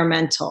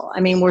environmental.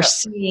 I mean, we're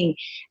seeing,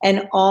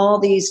 and all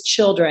these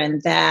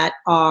children that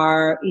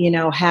are,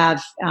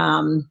 have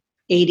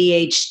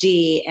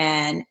ADHD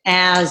and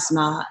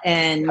asthma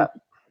and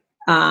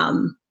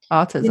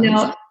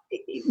autism.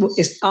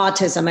 Is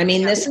autism. I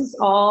mean, this is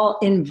all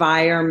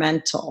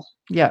environmental.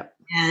 Yeah.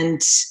 And,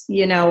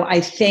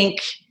 I think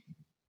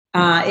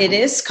it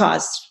is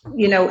caused,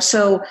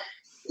 so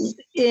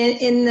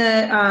in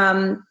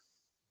the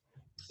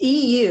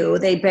EU,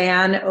 they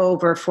ban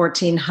over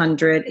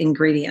 1,400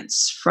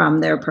 ingredients from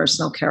their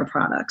personal care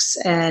products.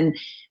 And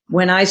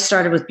when I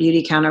started with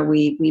Beauty Counter,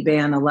 we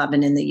banned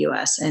 11 in the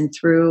US. And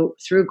through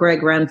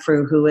Greg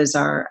Renfrew, who is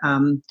our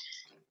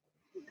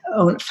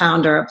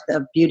founder of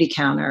the Beauty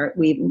Counter,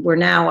 we're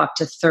now up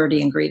to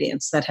 30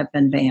 ingredients that have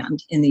been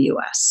banned in the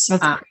U.S.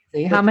 That's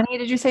crazy. How many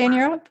did you say in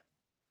Europe?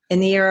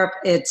 In Europe,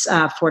 it's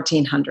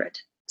 1,400.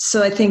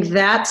 So I think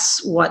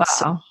that's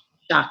what's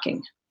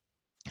shocking.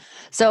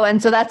 So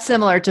that's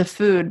similar to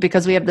food,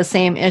 because we have the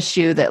same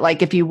issue that,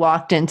 like, if you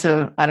walked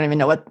into, I don't even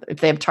know if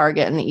they have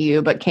Target in the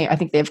EU, but I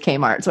think they have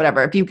Kmart's,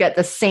 whatever. If you get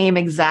the same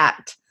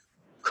exact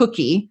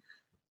cookie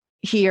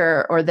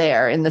here or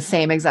there in the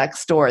same exact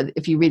store,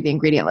 if you read the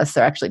ingredient list,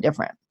 they're actually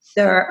different.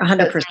 They're 100%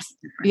 different.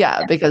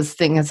 Yeah, because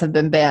things have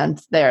been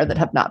banned there that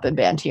have not been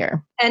banned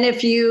here. And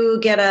if you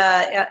get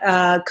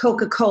a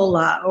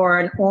Coca-Cola or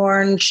an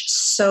orange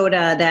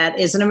soda that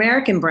is an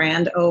American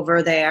brand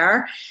over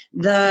there,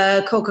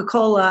 the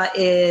Coca-Cola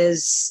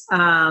is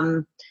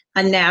a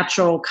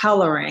natural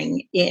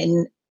coloring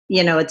in,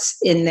 it's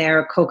in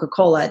their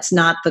Coca-Cola. It's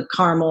not the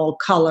caramel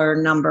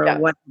color number,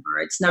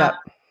 whatever. It's not.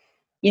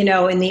 In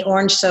the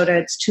orange soda,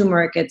 it's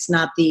turmeric. It's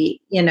not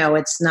the,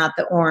 it's not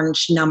the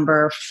orange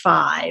number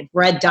 5,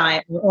 red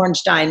dye,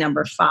 orange dye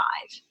number 5.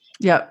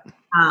 Yep.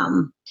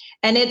 And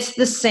it's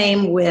the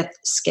same with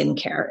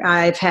skincare.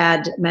 I've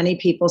had many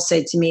people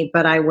say to me,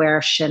 but I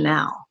wear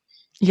Chanel.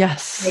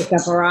 Yes.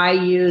 Makeup, or I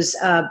use,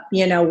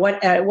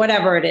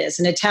 whatever it is,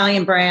 an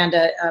Italian brand,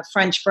 a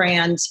French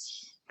brand,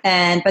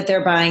 but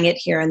they're buying it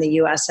here in the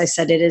U.S. I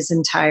said, it is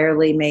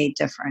entirely made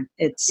different.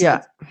 It's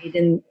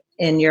made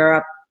in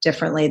Europe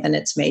differently than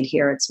it's made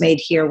here. It's made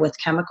here with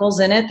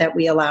chemicals in it that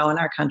we allow in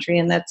our country,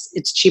 and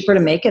it's cheaper to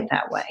make it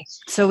that way.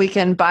 So we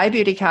can buy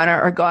Beauty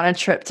Counter or go on a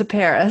trip to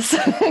Paris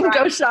and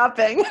go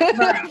shopping for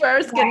our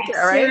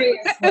skincare, right?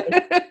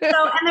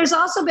 And there's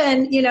also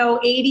been,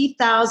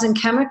 80,000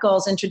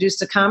 chemicals introduced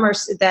to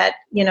commerce that,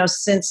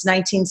 since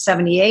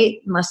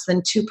 1978, less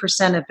than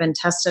 2% have been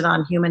tested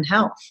on human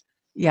health.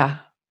 Yeah.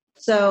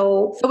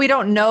 So we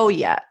don't know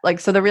yet.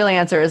 So the real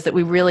answer is that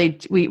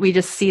we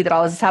just see that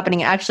all this is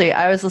happening. Actually,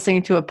 I was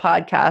listening to a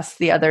podcast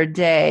the other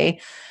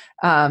day.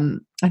 I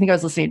think I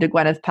was listening to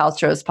Gwyneth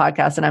Paltrow's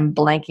podcast, and I'm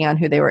blanking on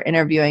who they were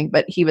interviewing,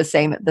 but he was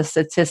saying that the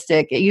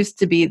statistic, it used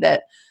to be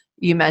that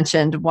you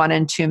mentioned 1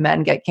 in 2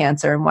 men get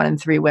cancer and 1 in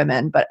 3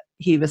 women, but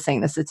he was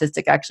saying the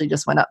statistic actually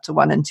just went up to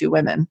 1 in 2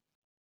 women.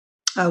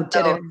 Oh,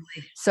 did it?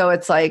 So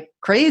it's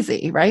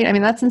crazy, right? I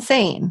mean, that's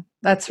insane.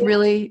 That's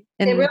really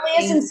insane. It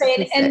really is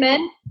insane.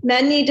 And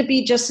men need to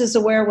be just as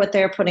aware of what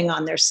they're putting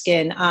on their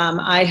skin.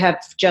 I have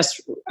just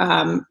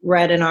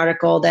read an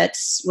article that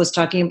was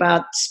talking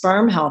about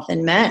sperm health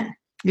in men.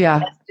 Yeah.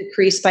 That's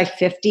decreased by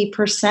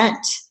 50%.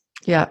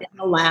 Yeah. In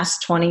the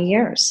last 20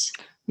 years.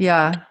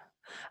 Yeah.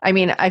 I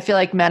mean, I feel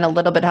like men a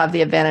little bit have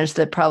the advantage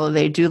that probably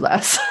they do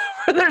less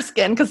for their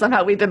skin, because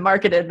somehow we've been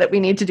marketed that we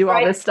need to do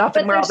all this stuff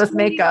and wear all this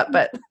makeup,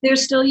 but they're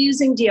still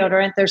using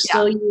deodorant. They're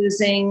still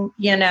using,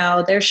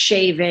 they're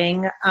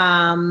shaving,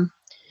 and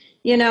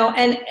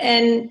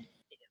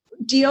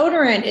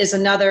deodorant is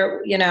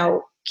another,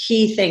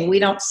 key thing. We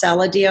don't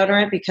sell a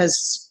deodorant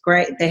because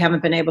they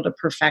haven't been able to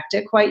perfect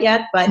it quite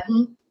yet, but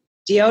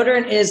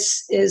deodorant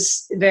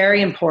is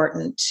very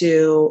important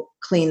to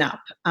clean up.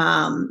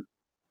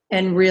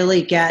 And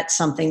really get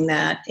something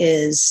that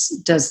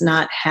does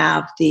not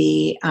have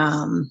the,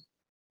 I'm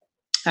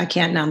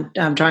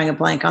drawing a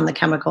blank on the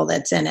chemical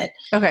that's in it.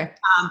 Okay.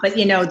 But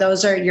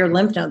those are your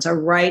lymph nodes are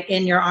right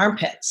in your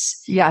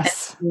armpits. Yes.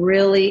 It's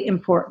really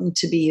important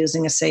to be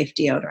using a safe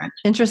deodorant.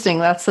 Interesting.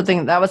 That's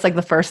something that was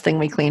the first thing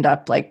we cleaned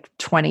up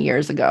 20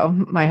 years ago.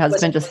 My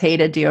husband just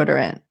hated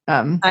deodorant.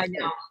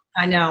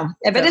 I know.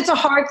 But it's a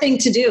hard thing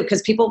to do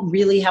because people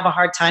really have a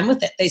hard time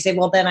with it. They say,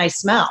 well, then I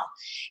smell.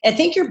 I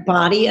think your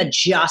body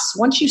adjusts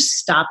once you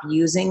stop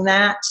using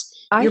that.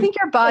 I think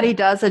your body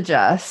does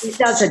adjust. It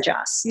does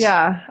adjust.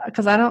 Yeah,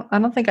 because I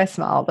don't think I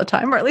smell all the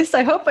time, or at least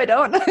I hope I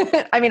don't.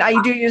 I mean,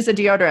 I do use a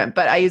deodorant,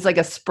 but I use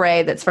a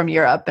spray that's from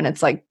Europe, and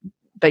it's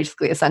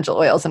basically essential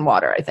oils and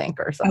water, I think,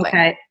 or something.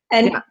 Okay.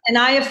 And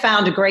I have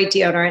found a great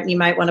deodorant. You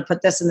might want to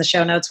put this in the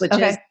show notes, which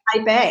is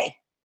Type A.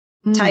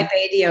 Type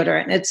A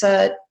deodorant. It's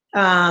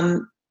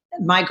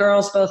my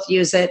girls both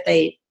use it.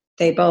 They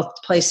both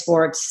play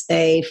sports.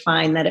 They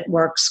find that it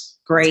works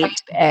great. Type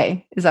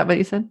A. Is that what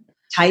you said?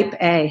 Type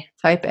A.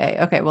 Type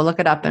A. Okay, we'll look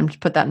it up and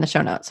put that in the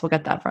show notes. We'll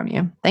get that from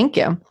you. Thank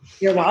you.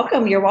 You're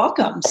welcome. You're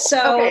welcome.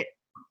 So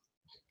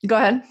go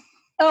ahead.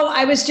 Oh,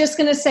 I was just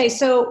going to say,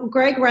 so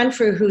Greg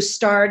Renfrew, who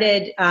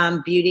started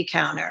Beauty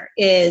Counter,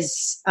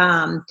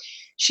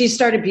 she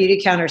started Beauty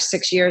Counter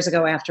 6 years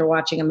ago after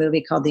watching a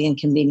movie called The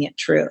Inconvenient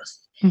Truth.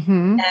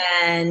 Mm-hmm.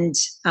 And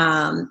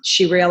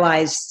she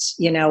realized,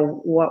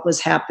 what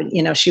was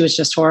happening. She was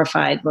just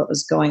horrified what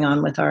was going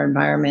on with our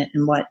environment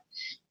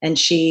and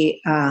she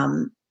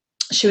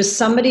was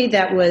somebody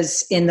that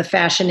was in the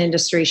fashion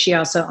industry. She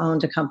also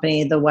owned a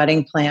company, The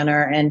Wedding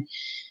Planner, and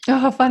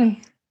how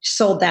funny.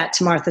 Sold that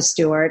to Martha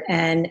Stewart.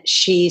 And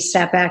she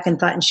sat back and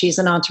thought, and she's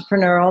an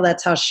entrepreneurial,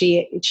 that's how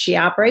she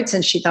operates.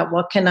 And she thought,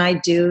 what can I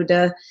do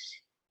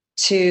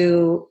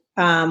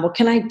what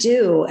can I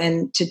do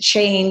and to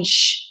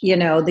change,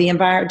 the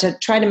environment, to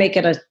try to make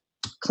it a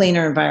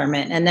cleaner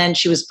environment. And then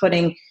she was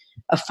putting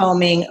a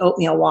foaming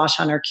oatmeal wash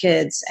on her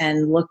kids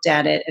and looked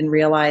at it and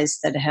realized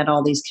that it had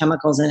all these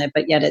chemicals in it,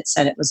 but yet it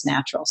said it was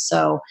natural.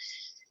 So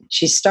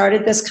she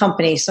started this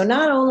company. So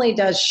not only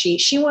does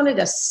she wanted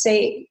a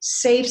safe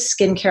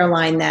skincare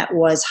line that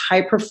was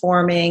high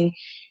performing,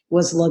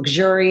 was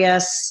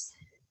luxurious,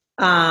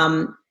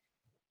 that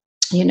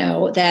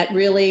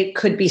really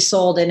could be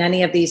sold in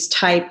any of these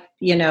type,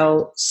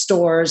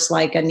 stores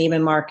like a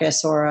Neiman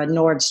Marcus or a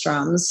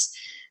Nordstrom's.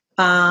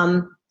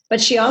 But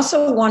she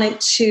also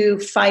wanted to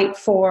fight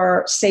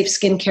for safe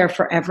skincare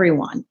for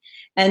everyone.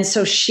 And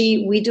so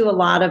we do a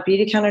lot of,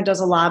 Beautycounter does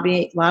a lot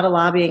of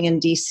lobbying in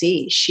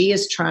DC. She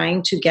is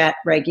trying to get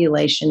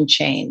regulation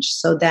changed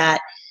so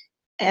that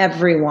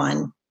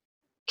everyone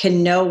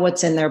can know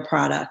what's in their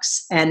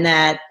products, and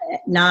that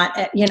not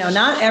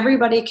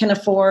everybody can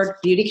afford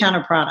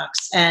Beautycounter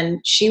products. And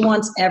she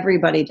wants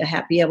everybody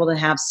to be able to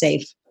have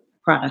safe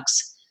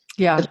products.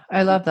 Yeah,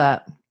 I love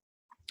that.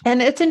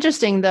 And it's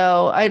interesting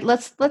though.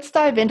 Let's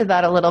dive into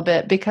that a little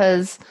bit,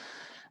 because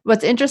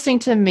what's interesting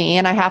to me,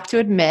 and I have to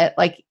admit,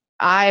 like,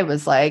 I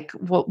was like,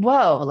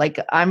 whoa, like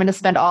I'm going to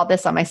spend all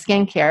this on my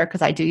skincare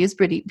because I do use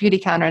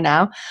Beautycounter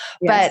now.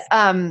 Yes.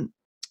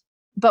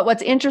 But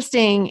what's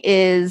interesting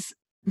is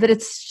that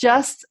it's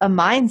just a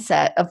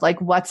mindset of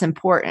like what's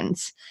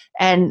important.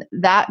 And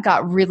that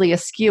got really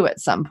askew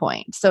at some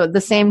point. So the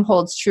same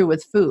holds true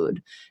with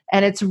food.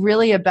 And it's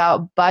really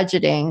about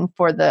budgeting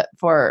for the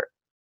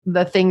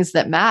things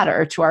that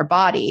matter to our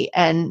body.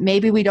 And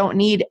maybe we don't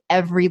need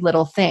every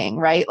little thing,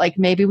 right? Like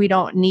maybe we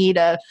don't need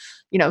a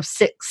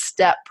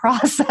 6-step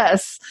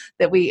process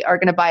that we are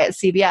going to buy at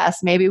CVS.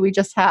 Maybe we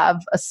just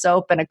have a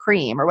soap and a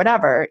cream or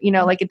whatever, we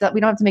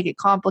don't have to make it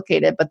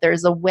complicated, but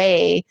there's a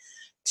way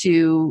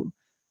to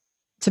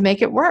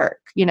make it work.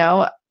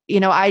 There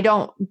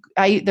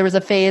was a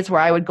phase where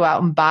I would go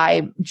out and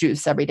buy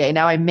juice every day.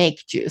 Now I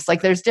make juice.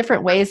 Like there's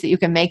different ways that you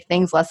can make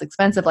things less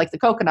expensive, like the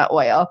coconut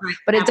oil, right.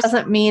 But it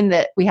doesn't mean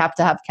that we have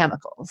to have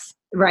chemicals.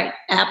 Right.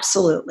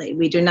 Absolutely.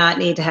 We do not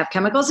need to have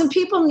chemicals, and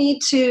people need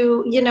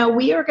to,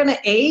 we are going to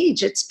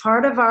age. It's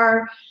part of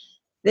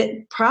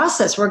the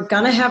process. We're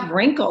going to have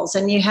wrinkles,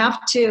 and you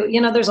have to,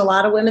 there's a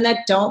lot of women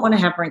that don't want to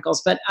have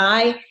wrinkles, but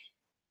I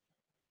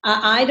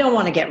don't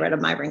want to get rid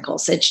of my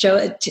wrinkles. It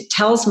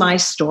tells my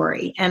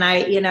story. And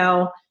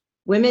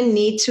women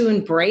need to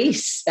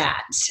embrace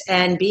that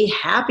and be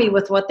happy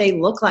with what they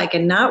look like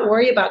and not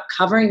worry about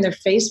covering their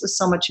face with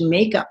so much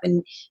makeup,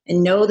 and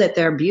know that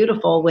they're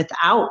beautiful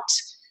without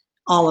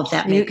all of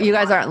that makeup. You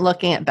guys aren't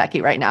looking at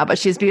Becky right now, but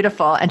she's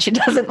beautiful and she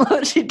doesn't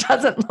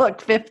look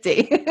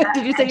 50.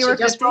 Did you say you were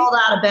 50? Just rolled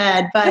out of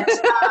bed, but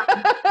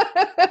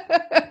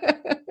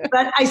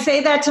but I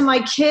say that to my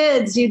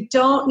kids, you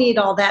don't need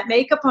all that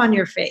makeup on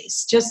your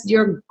face. Just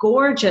you're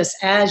gorgeous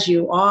as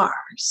you are.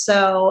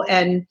 So,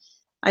 and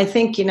I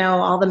think,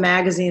 all the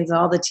magazines,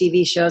 all the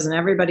TV shows, and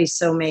everybody's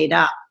so made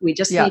up. We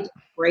just need to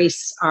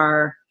embrace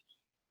our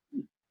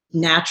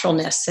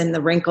naturalness and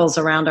the wrinkles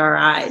around our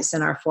eyes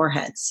and our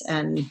foreheads.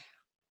 And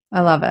I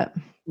love it.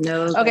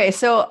 No. Okay.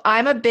 So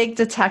I'm a big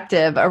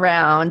detective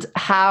around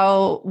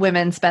how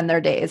women spend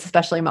their days,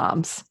 especially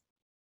moms.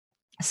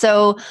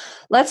 So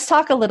let's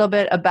talk a little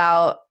bit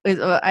about,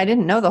 I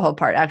didn't know the whole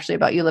part actually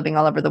about you living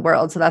all over the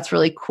world. So that's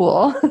really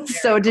cool.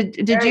 So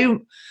did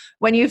you,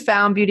 when you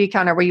found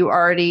Beautycounter, were you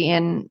already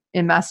in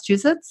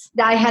Massachusetts?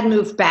 I had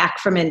moved back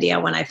from India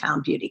when I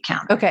found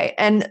Beautycounter. Okay.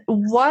 And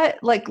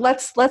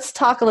let's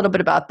talk a little bit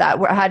about that.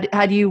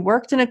 Had you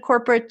worked in a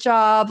corporate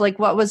job? Like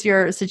what was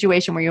your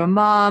situation? Were you a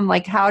mom?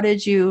 Like how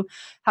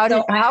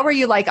were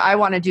you like, I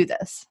want to do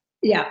this?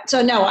 Yeah.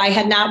 So no, I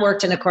had not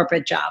worked in a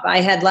corporate job.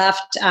 I had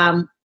left,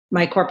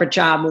 my corporate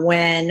job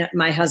when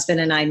my husband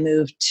and I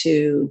moved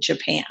to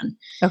Japan.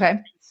 Okay.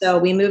 So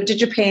we moved to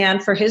Japan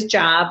for his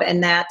job,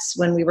 and that's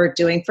when we were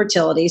doing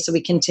fertility. So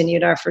we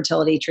continued our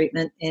fertility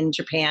treatment in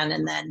Japan,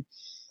 and then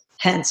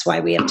hence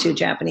why we have 2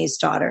 Japanese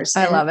daughters.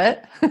 I love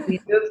it.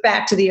 We moved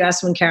back to the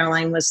US when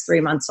Caroline was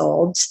 3 months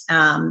old.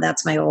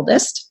 That's my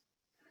oldest.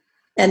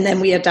 And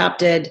then we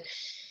adopted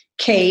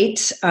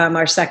Kate,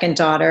 our second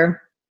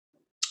daughter,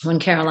 when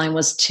Caroline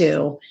was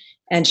 2,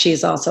 and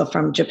she's also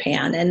from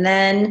Japan. And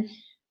then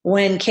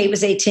when Kate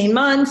was 18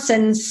 months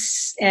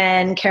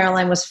and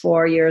Caroline was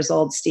 4 years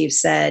old, Steve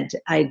said,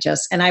 I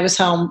was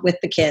home with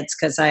the kids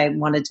because I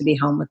wanted to be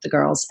home with the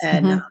girls.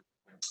 And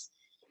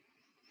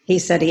he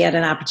said he had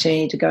an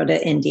opportunity to go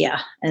to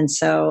India. And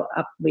so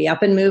we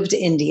up and moved to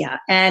India.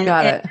 And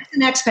as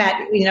an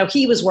expat,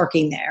 he was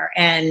working there.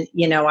 And,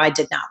 I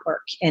did not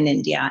work in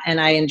India.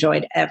 And I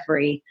enjoyed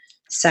every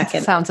second.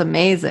 That sounds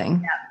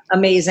amazing. Yeah,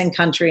 amazing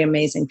country,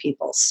 amazing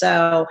people.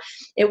 So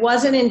it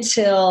wasn't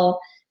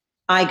until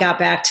I got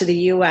back to the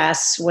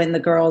U.S. when the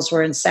girls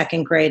were in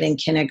 2nd grade and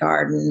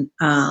kindergarten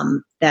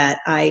that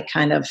I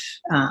kind of,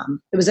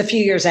 it was a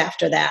few years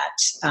after that,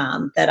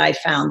 that I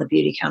found the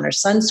Beautycounter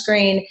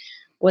sunscreen,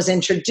 was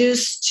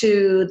introduced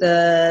to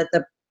the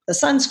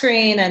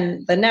sunscreen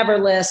and the Never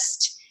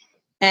List.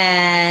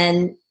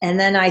 And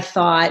then I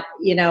thought,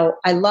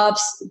 I love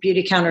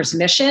Beautycounter's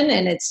mission,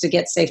 and it's to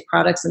get safe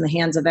products in the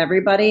hands of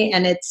everybody.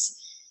 And it's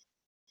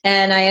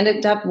And I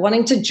ended up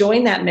wanting to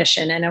join that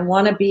mission, and I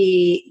want to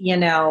be,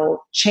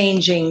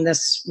 changing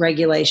this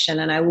regulation,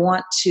 and I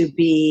want to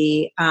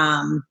be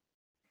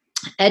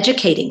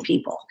educating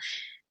people.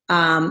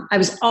 I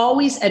was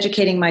always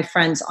educating my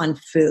friends on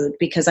food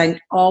because I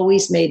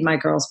always made my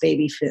girls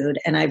baby food,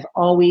 and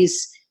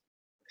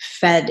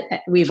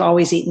we've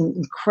always eaten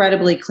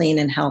incredibly clean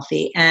and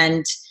healthy.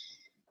 And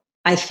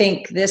I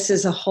think this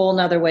is a whole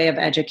nother way of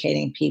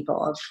educating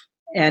people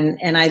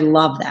and I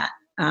love that.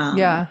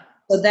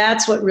 So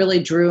that's what really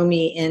drew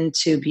me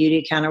into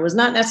Beautycounter. Was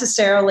not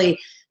necessarily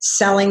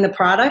selling the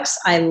products.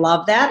 I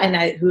love that.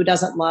 And who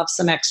doesn't love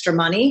some extra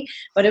money?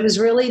 But it was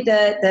really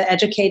the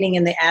educating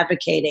and the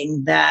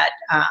advocating that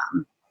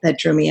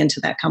drew me into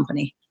that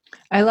company.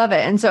 I love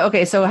it. And so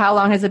how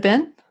long has it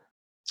been?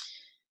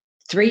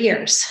 3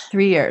 years.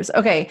 3 years.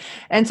 Okay.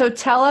 And so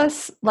tell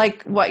us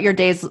like what your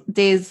days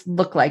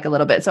look like a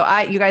little bit. So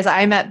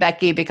I met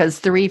Becky because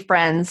 3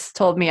 friends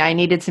told me I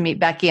needed to meet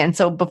Becky. And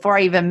so before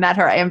I even met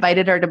her, I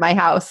invited her to my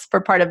house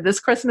for part of this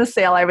Christmas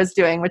sale I was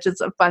doing, which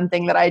is a fun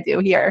thing that I do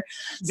here.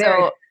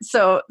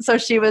 So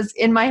she was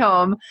in my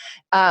home.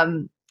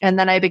 And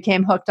then I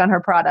became hooked on her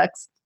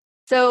products.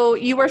 So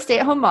you were a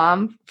stay-at-home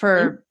mom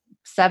for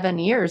 7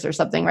 years or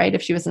something, right?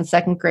 If she was in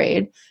 2nd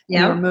grade,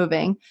 you were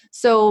moving.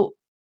 So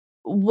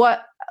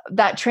what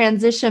that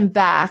transition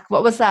back,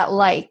 what was that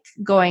like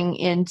going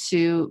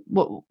into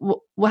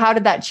how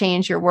did that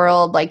change your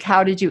world? Like,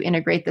 how did you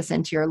integrate this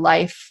into your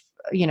life,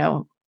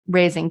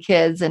 raising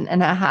kids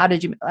and how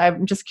did you,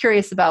 I'm just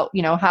curious about,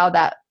 how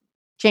that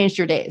changed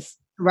your days.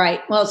 Right.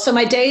 Well, so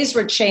my days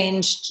were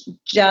changed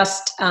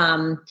just,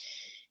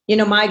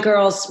 my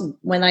girls,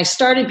 when I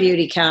started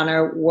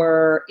Beautycounter,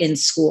 were in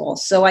school.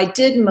 So I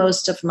did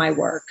most of my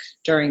work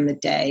during the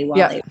day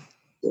while they were in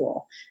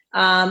school.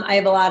 I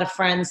have a lot of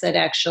friends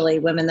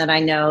women that I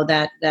know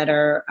that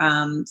are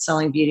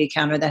selling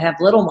Beautycounter that have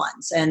little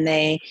ones, and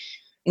they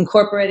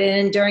incorporate it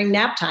in during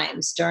nap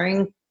times,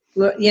 during,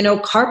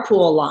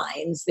 carpool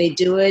lines. They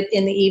do it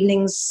in the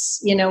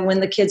evenings, when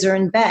the kids are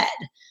in bed.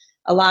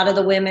 A lot of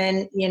the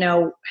women,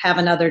 have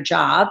another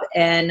job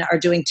and are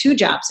doing 2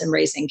 jobs and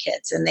raising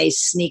kids, and they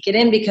sneak it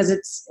in because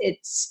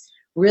it's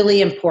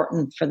really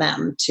important for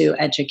them to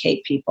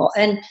educate people.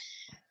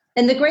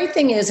 And the great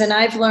thing is, and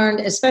I've learned,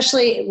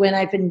 especially when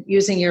I've been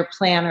using your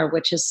planner,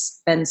 which has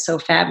been so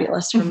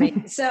fabulous for me.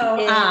 So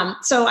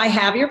I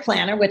have your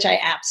planner, which I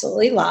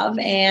absolutely love.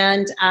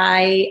 And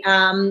I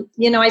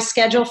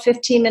schedule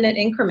 15-minute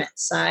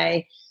increments.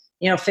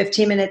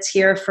 15 minutes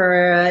here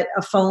for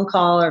a phone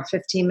call, or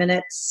 15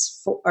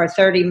 minutes or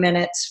 30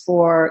 minutes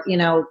for,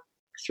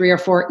 3 or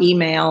 4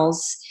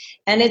 emails.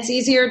 And it's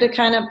easier to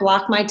kind of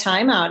block my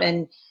time out.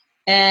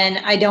 And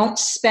I don't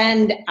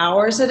spend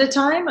hours at a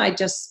time. I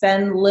just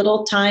spend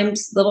little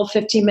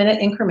 15-minute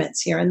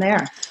increments here and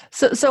there.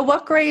 So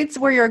what grades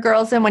were your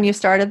girls in when you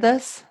started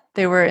this?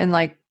 They were in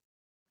like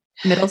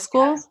middle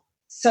school?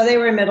 So they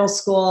were in middle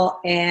school,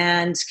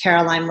 and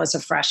Caroline was a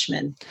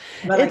freshman.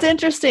 It's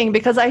interesting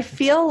because I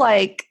feel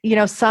like,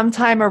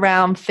 sometime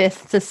around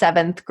 5th to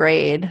 7th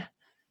grade,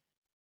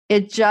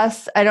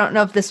 I don't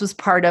know if this was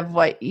part of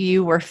what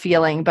you were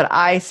feeling, but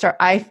I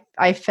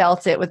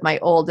felt it with my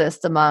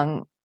oldest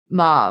among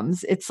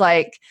moms. It's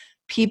like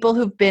people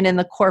who've been in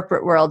the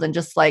corporate world and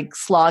just like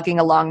slogging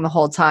along the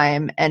whole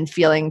time and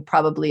feeling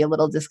probably a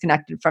little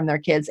disconnected from their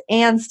kids,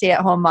 and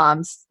stay-at-home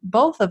moms,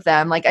 both of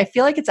them. Like, I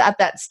feel like it's at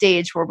that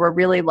stage where we're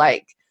really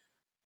like,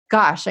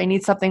 gosh, I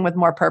need something with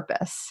more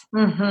purpose.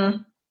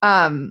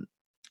 Mm-hmm.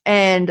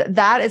 And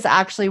that is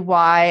actually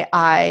why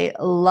I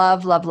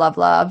love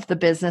the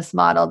business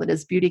model that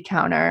is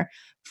Beautycounter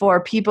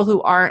for people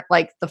who aren't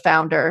like the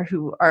founder,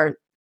 who are,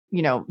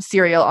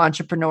 serial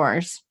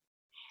entrepreneurs.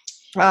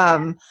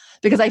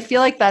 Because I feel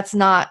like that's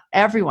not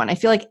everyone. I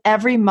feel like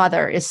every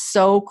mother is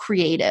so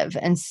creative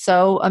and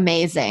so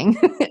amazing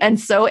and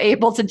so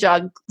able to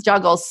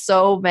juggle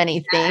so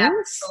many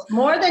things.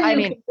 More than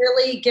we can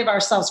really give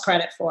ourselves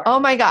credit for. Oh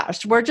my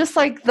gosh. We're just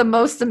like the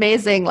most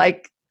amazing,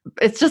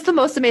 it's just the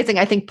most amazing,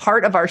 I think,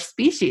 part of our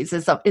species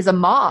is a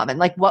mom, and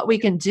like what we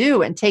can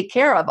do and take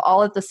care of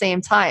all at the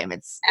same time.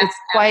 It's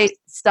quite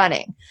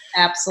stunning.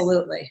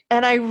 Absolutely.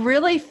 And I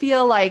really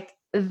feel like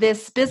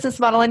this business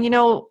model, and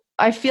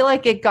I feel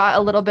like it got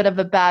a little bit of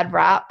a bad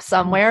rap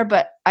somewhere,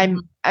 but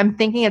I'm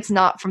thinking it's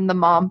not from the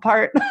mom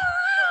part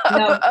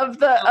of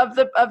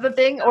the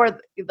thing, or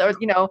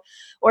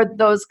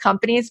those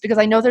companies, because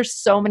I know there's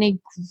so many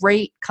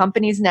great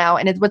companies now.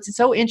 And what's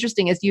so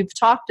interesting is you've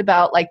talked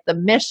about like the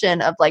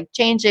mission of like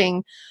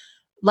changing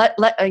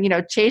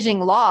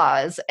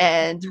laws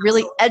and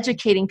really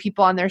educating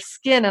people on their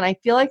skin. And I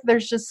feel like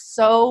there's just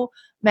so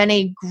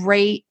many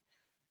great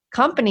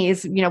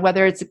companies,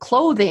 whether it's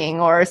clothing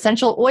or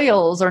essential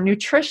oils or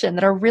nutrition,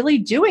 that are really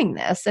doing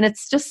this. And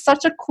it's just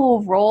such a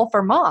cool role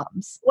for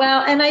moms.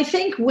 Well, and I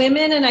think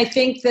women, and I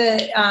think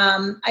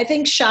I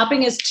think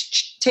shopping has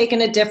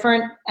taken a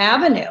different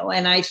avenue.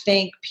 And I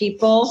think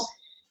people,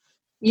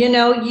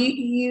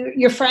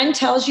 your friend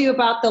tells you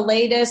about the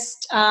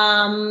latest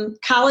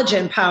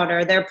collagen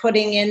powder they're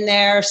putting in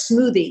their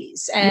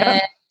smoothies.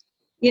 And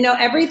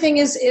everything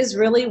is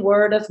really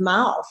word of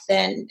mouth,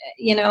 and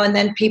and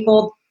then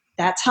people.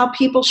 That's how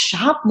people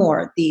shop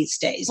more these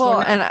days. Well,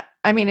 and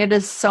I mean, it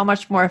is so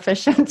much more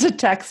efficient to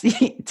text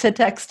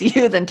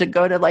you than to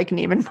go to like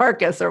Neiman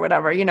Marcus or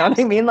whatever. You know what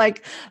I mean?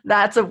 Like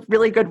that's a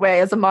really good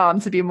way as a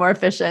mom to be more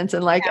efficient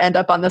and like end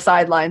up on the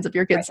sidelines of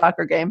your kid's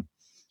soccer game.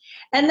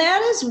 And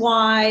that is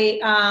why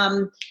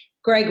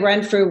Greg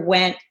Renfrew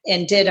went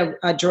and did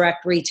a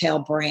direct retail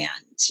brand.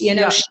 She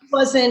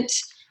wasn't.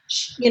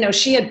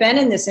 She had been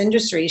in this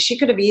industry. She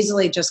could have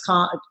easily just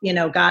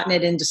gotten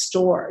it into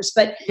stores.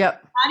 But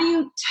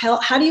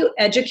how do you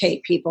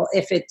educate people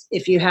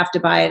if you have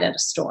to buy it at a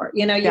store?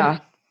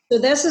 So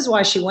this is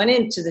why she went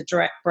into the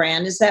direct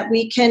brand, is that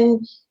we can,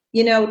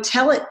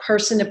 tell it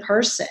person to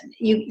person.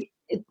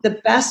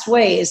 The best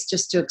way is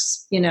just to,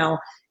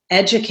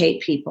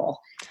 educate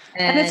people.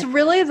 And it's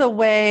really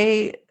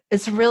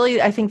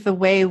I think the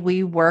way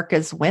we work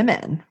as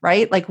women,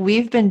 right? Like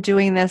we've been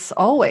doing this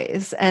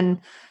always,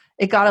 and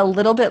it got a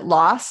little bit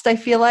lost, I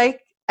feel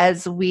like,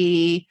 as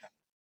I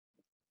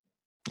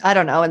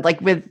don't know, and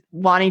like with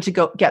wanting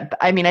to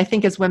I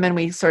think as women,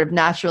 we sort of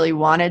naturally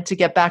wanted to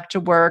get back to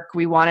work.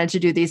 We wanted to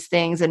do these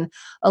things, and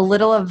a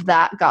little of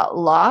that got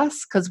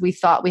lost because we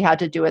thought we had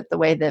to do it the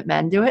way that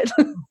men do it.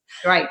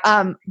 Right.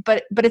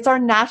 But it's our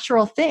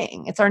natural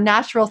thing. It's our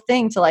natural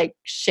thing to like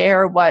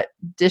share what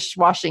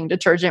dishwashing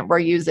detergent we're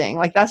using.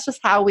 Like that's just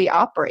how we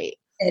operate.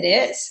 It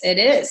is.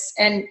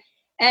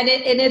 And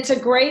it's a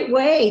great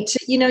way to,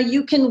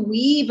 you can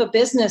weave a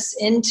business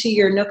into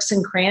your nooks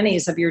and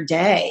crannies of your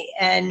day.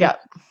 And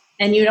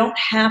you don't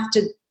have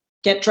to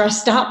get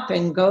dressed up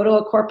and go to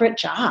a corporate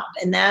job.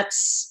 And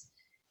that's,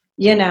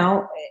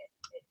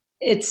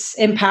 it's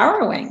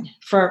empowering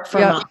for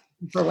moms,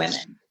 for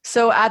women.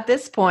 So at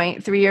this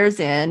point, 3 years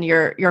in,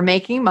 you're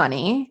making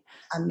money.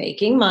 I'm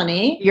making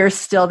money. You're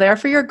still there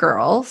for your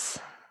girls.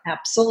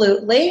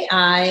 Absolutely.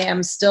 I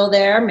am still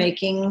there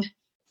making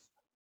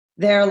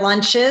their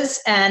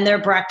lunches and their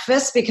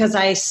breakfast, because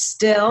I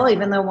still,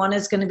 even though one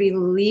is going to be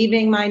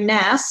leaving my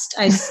nest,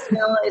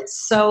 it's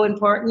so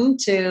important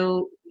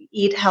to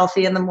eat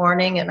healthy in the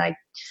morning, and I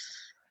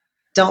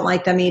don't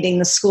like them eating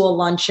the school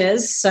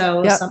lunches.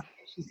 So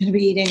she's going to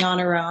be eating on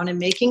her own and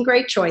making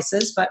great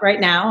choices. But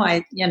right now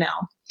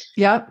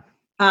Yep.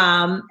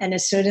 And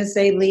as soon as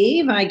they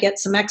leave, I get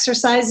some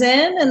exercise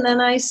in, and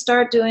then I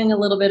start doing a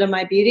little bit of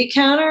my beauty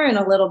counter and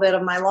a little bit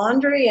of my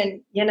laundry,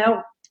 and,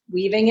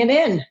 weaving it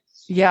in.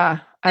 Yeah,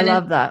 I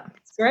love that.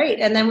 It's great.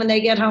 And then when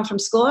they get home from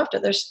school after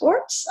their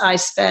sports, I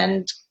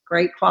spend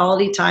great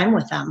quality time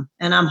with them,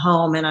 and I'm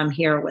home and I'm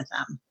here with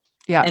them.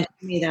 Yeah. And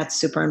to me, that's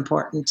super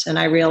important. And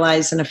I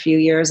realize in a few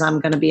years, I'm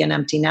going to be an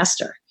empty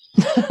nester.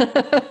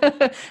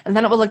 And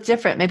then it will look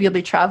different. Maybe you'll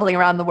be traveling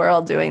around the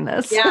world doing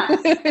this. Yeah,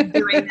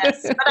 doing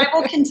this. But I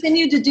will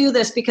continue to do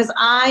this because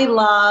I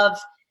love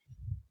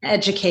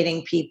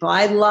educating people.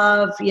 I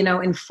love,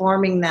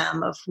 informing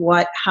them of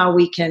how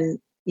we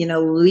can,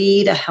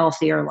 lead a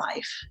healthier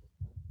life.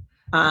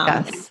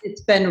 Yes.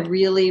 It's been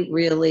really,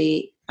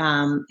 really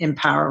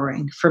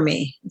empowering for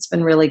me. It's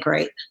been really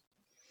great.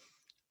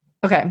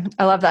 Okay.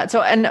 I love that.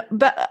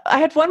 But I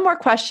had one more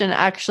question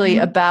actually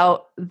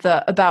about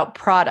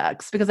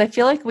products, because I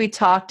feel like we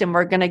talked and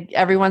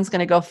everyone's going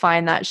to go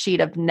find that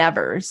sheet of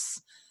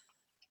nevers,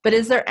 but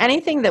is there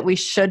anything that we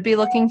should be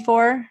looking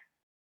for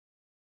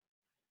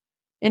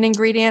in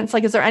ingredients?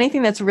 Like, is there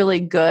anything that's really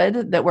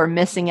good that we're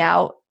missing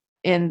out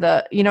in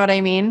you know what I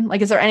mean?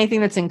 Like, is there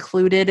anything that's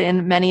included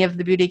in many of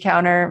the beauty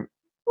counter?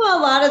 Well,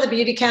 a lot of the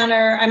beauty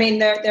counter,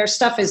 their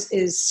stuff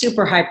is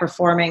super high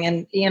performing,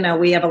 and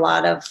we have a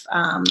lot of,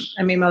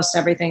 most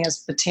everything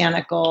is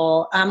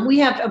botanical. We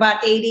have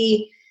about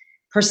 80%,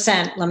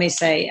 let me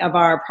say, of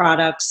our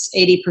products.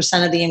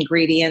 80% of the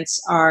ingredients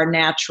are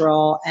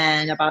natural,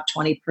 and about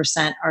 20%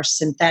 are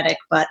synthetic,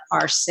 but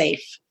are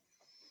safe.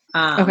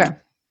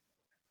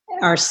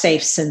 Are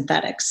safe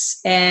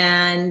synthetics.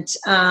 And,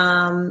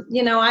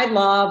 I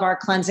love our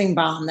cleansing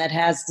balm that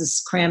has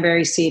this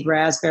cranberry seed,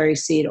 raspberry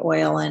seed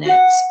oil in it.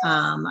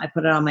 I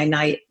put it on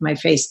my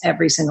face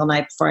every single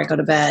night before I go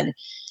to bed.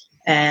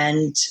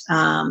 And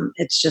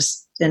it's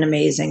just an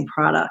amazing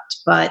product.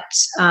 But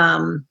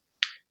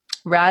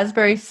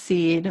raspberry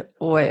seed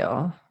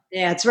oil.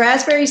 Yeah, it's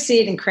raspberry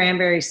seed and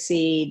cranberry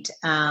seed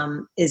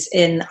is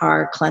in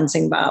our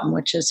cleansing balm,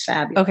 which is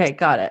fabulous. Okay,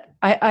 got it.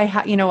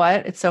 You know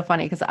what? It's so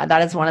funny because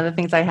that is one of the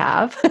things I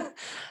have.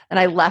 And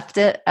I left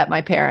it at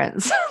my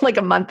parents like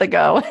a month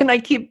ago, and I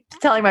keep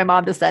telling my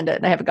mom to send it,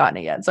 and I haven't gotten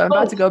it yet. So I'm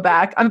about to go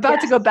back. I'm about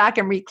to go back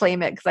and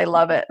reclaim it because I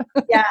love it.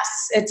 Yes,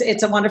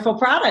 it's a wonderful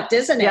product,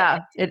 isn't it?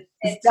 Yeah, it's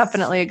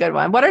definitely a good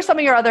one. What are some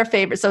of your other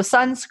favorites? So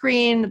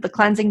sunscreen, the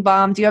cleansing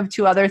balm. Do you have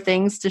 2 other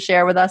things to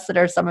share with us that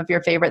are some of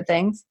your favorite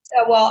things?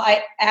 Well,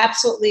 I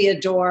absolutely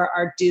adore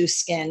our Dew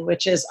Skin,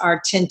 which is our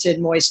tinted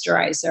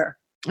moisturizer.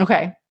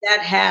 Okay.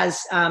 That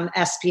has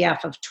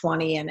SPF of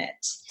 20 in it.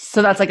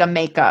 So that's like a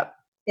makeup.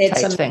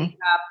 It's type a thing.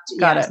 makeup.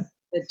 Got yes, it.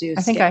 The Dew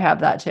I think I have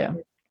that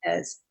too.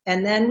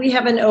 And then we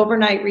have an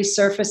overnight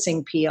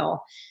resurfacing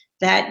peel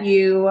that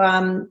you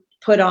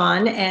put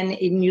on and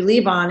you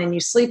leave on and you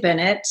sleep in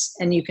it,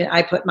 and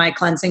I put my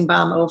cleansing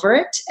balm over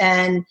it,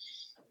 and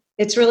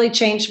it's really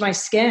changed my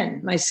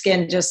skin. My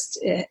skin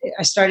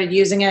I started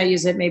using it. I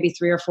use it maybe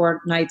 3 or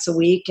 4 nights a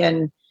week,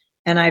 and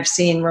I've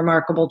seen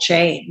remarkable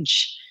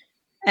change.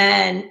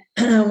 And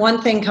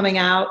one thing coming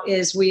out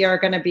is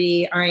our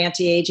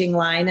anti-aging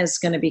line is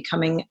going to be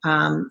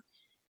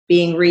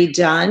being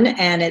redone,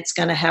 and it's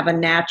going to have a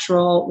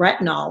natural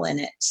retinol in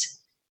it.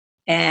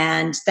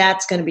 And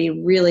that's going to be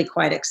really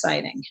quite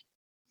exciting.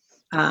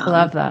 I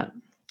love that.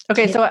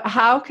 Okay. Yeah. So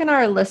how can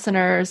our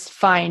listeners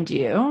find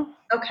you?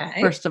 Okay.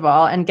 First of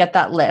all, and get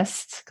that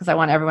list, because I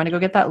want everyone to go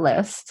get that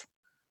list.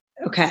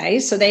 Okay.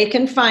 So they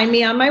can find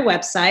me on my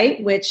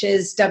website, which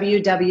is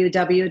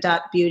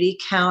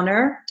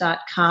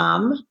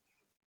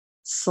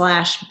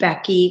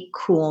www.beautycounter.com/Becky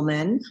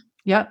Kuhlman.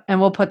 Yep. And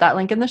we'll put that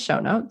link in the show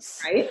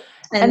notes. Right.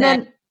 And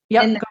then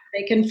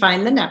they can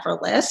find the Never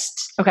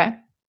list. Okay.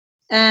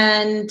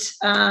 And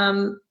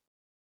and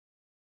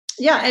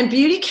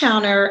Beauty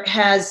Counter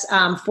has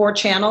 4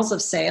 channels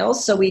of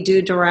sales. So we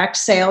do direct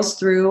sales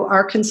through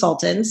our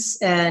consultants,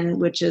 and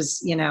which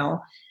is,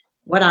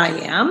 what I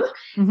am.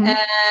 Mm-hmm.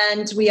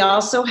 And we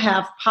also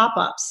have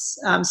pop-ups.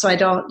 So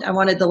I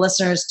wanted the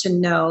listeners to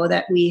know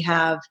that we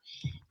have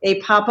a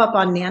pop-up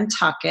on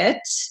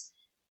Nantucket,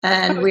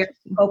 and we're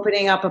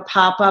opening up a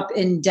pop-up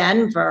in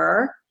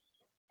Denver.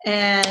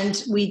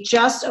 And we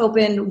just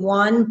opened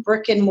one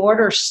brick and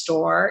mortar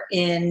store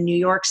in New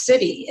York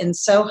City in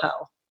Soho.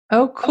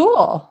 Oh,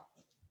 cool.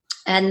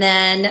 And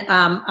then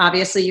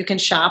obviously you can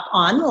shop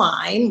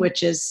online,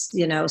 which is,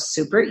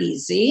 super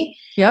easy.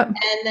 Yep. And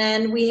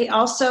then we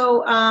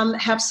also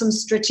have some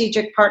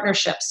strategic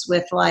partnerships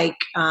with like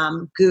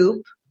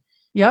Goop.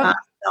 Yep.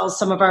 Sells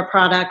some of our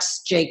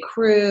products, J.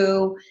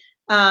 Crew.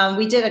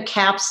 We did a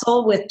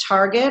capsule with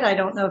Target. I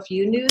don't know if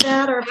you knew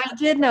that or. I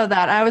did know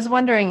that. I was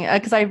wondering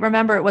because I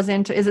remember it was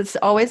is it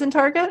always in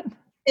Target?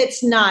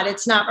 It's not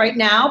right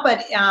now,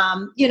 but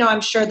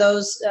I'm sure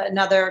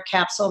another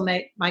capsule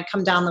might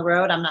come down the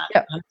road. I'm not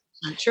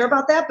sure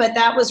about that, but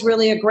that was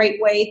really a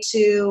great way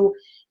to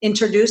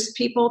introduce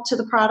people to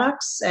the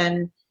products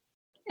and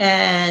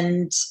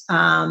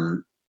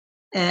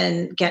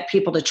get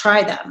people to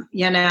try them,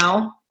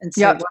 and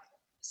see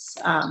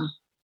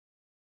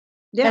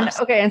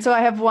And so I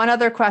have one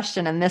other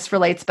question, and this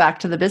relates back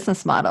to the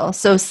business model.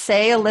 So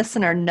say a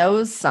listener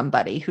knows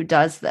somebody who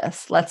does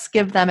this. Let's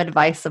give them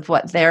advice of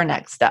what their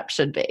next step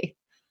should be.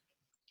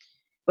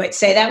 Wait,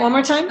 say that one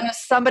more time. So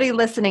somebody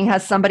listening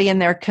has somebody in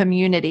their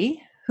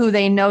community who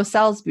they know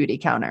sells Beauty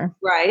Counter.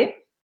 Right.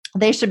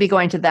 They should be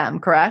going to them,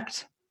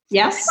 correct?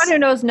 Yes. Anyone who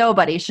knows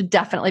nobody should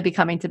definitely be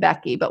coming to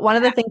Becky. But one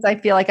of the things I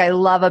feel like I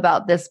love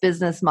about this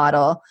business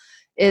model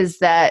is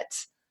that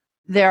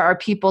there are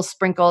people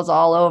sprinkles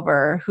all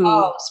over who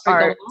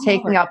are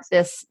taking up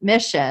this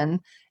mission.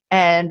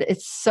 And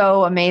it's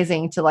so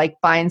amazing to like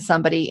find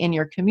somebody in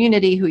your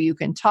community who you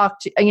can talk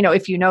to,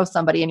 if you know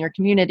somebody in your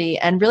community,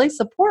 and really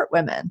support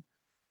women.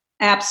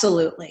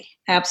 Absolutely.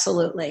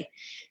 Absolutely.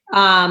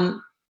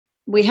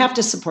 We have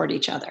to support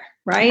each other,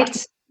 right?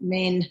 Yeah. I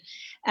mean,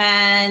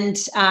 and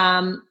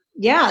so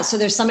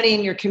there's somebody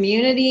in your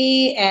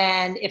community,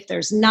 and if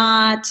there's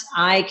not,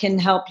 I can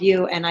help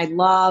you. And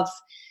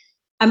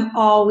I'm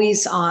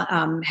always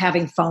on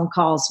having phone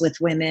calls with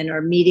women,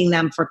 or meeting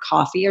them for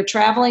coffee, or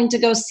traveling to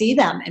go see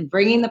them and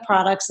bringing the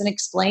products and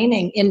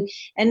explaining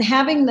and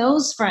having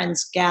those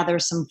friends gather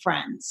some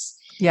friends.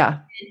 Yeah.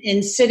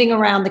 And sitting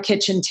around the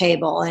kitchen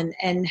table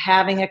and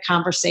having a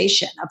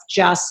conversation of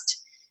just,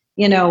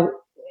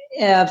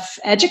 of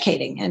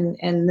educating.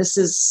 And this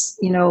is,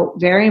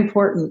 very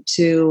important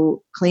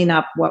to clean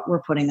up what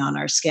we're putting on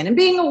our skin and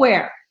being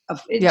aware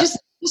of it, just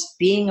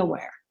being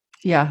aware.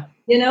 Yeah.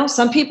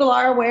 Some people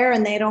are aware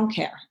and they don't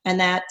care, and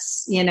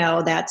that's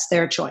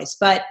their choice,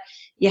 but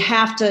you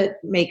have to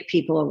make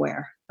people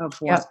aware of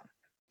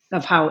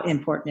of how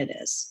important it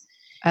is.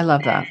 I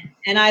love that.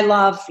 And I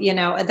love,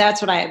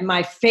 that's what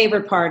my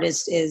favorite part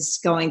is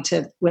going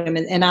to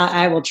women, and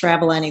I will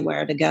travel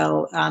anywhere to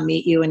go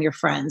meet you and your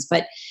friends,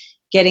 but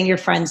getting your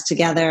friends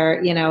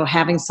together,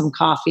 having some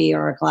coffee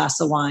or a glass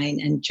of wine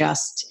and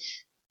just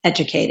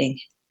educating.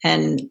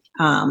 And,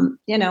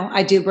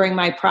 I do bring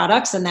my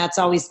products, and that's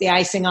always the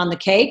icing on the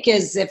cake,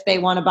 is if they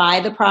want to buy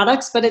the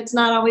products, but it's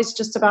not always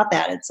just about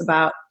that. It's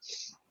about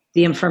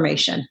the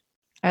information.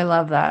 I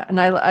love that. And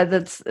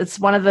it's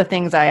one of the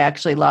things I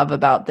actually love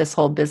about this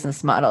whole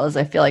business model is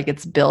I feel like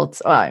it's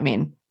built,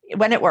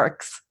 when it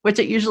works, which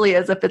it usually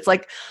is, if it's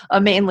like a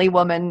mainly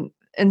woman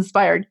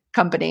inspired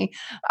company,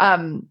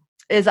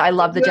 is I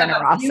love the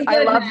generosity.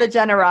 I love the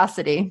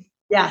generosity.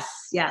 Yes.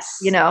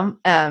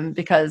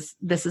 Because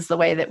this is the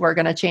way that we're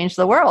going to change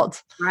the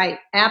world. Right.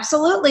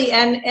 Absolutely.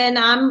 And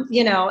I'm,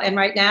 and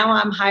right now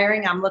I'm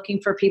hiring, I'm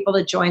looking for people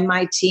to join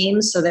my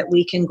team so that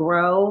we can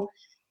grow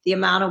the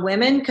amount of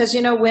women, because,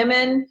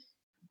 women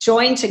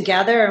join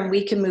together and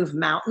we can move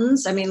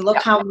mountains. I mean, look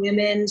how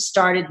women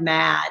started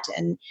MAD,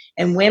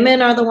 and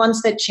women are the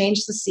ones that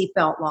changed the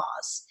seatbelt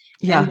laws.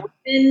 Yeah. And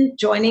women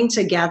joining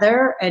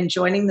together and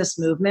joining this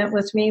movement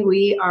with me,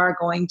 we are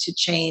going to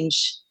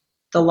change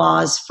the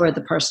laws for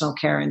the personal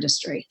care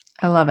industry.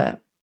 I love it.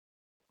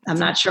 I'm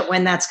not sure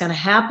when that's going to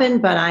happen,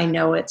 but I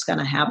know it's going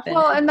to happen.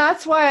 Well, and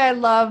that's why I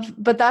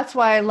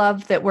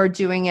love that we're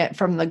doing it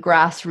from the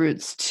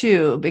grassroots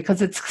too,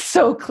 because it's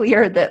so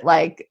clear that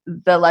like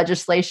the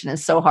legislation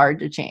is so hard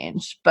to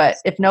change. But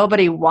if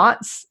nobody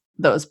wants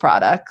those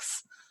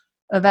products,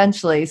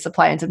 eventually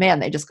supply and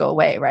demand, they just go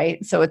away,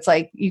 right? So it's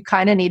like you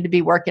kind of need to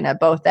be working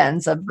at both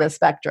ends of the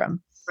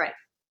spectrum. Right.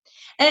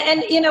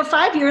 And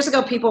 5 years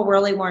ago, people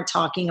really weren't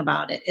talking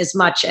about it as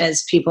much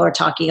as people are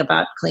talking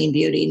about clean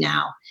beauty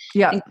now.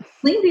 Yeah. And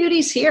clean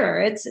beauty's here.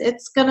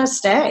 It's going to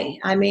stay.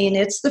 I mean,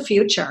 it's the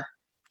future.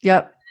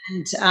 Yep.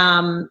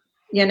 And,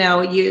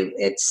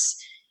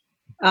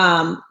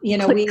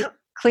 we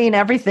clean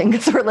everything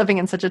because we're living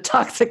in such a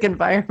toxic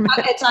environment.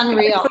 It's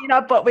unreal. Clean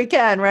up what we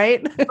can,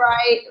 right?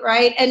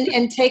 Right.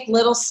 And take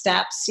little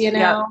steps,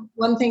 Yeah.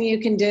 One thing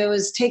you can do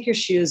is take your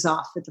shoes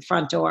off at the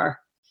front door,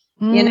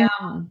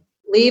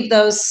 leave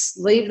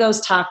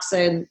those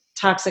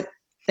toxic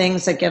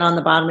things that get on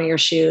the bottom of your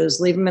shoes,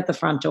 leave them at the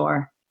front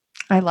door.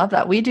 I love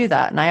that. We do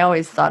that. And I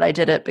always thought I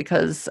did it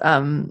because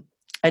I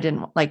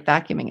didn't like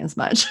vacuuming as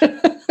much.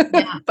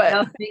 Yeah, but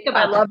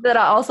I love that it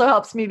also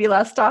helps me be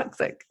less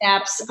toxic.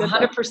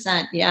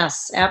 100%.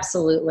 Yes,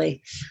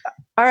 absolutely.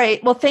 All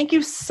right. Well, thank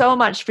you so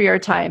much for your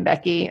time,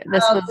 Becky.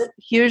 This was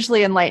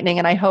hugely enlightening.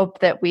 And I hope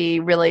that we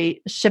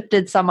really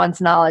shifted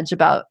someone's knowledge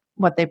about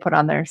what they put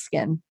on their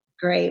skin.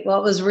 Great. Well,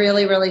 it was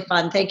really, really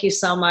fun. Thank you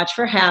so much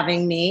for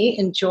having me.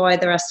 Enjoy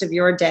the rest of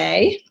your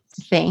day.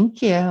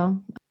 Thank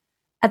you.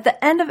 At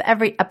the end of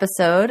every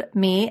episode,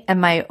 me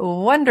and my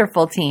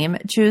wonderful team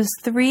choose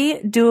 3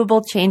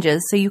 doable changes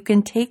so you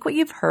can take what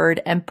you've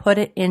heard and put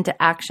it into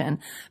action,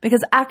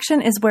 because action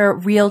is where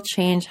real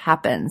change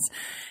happens.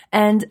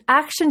 And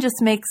action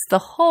just makes the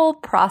whole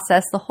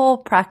process, the whole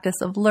practice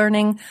of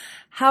learning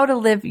how to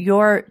live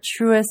your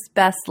truest,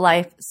 best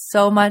life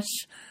so much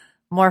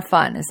more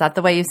fun. Is that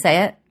the way you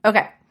say it?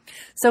 Okay.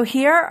 So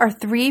here are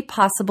 3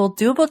 possible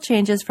doable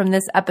changes from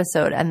this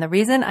episode. And the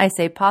reason I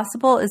say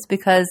possible is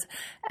because,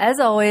 as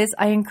always,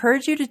 I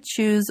encourage you to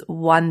choose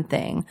one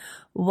thing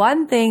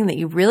that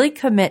you really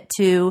commit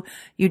to.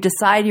 You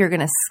decide you're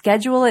going to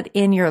schedule it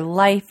in your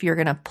life. You're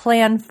going to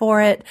plan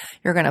for it.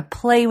 You're going to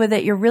play with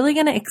it. You're really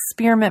going to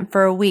experiment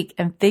for a week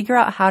and figure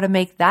out how to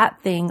make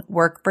that thing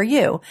work for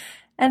you.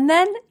 And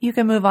then you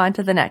can move on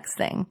to the next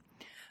thing.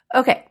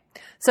 Okay.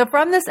 So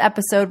from this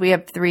episode, we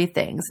have 3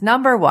 things.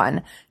 Number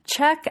 1,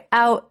 check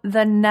out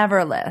the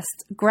Never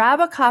List. Grab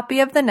a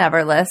copy of the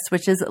Never List,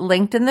 which is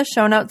linked in the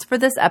show notes for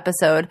this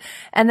episode,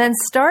 and then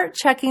start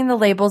checking the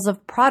labels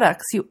of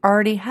products you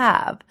already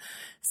have.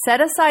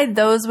 Set aside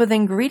those with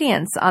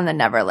ingredients on the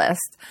Never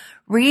List.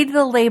 Read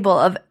the label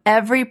of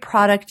every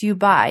product you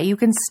buy. You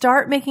can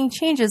start making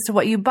changes to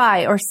what you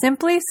buy, or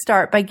simply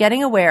start by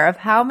getting aware of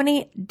how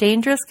many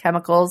dangerous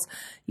chemicals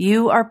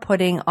you are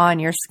putting on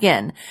your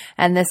skin.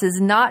 And this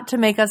is not to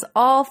make us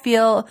all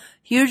feel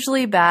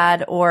hugely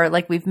bad or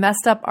like we've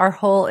messed up our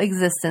whole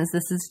existence.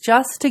 This is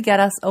just to get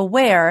us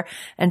aware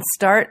and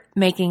start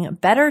making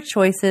better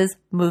choices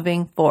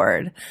moving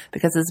forward.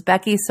 Because as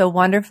Becky so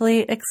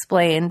wonderfully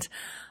explained,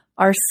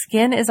 our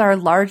skin is our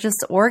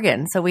largest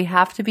organ, so we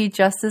have to be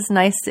just as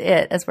nice to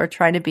it as we're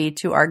trying to be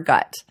to our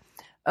gut.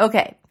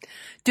 Okay,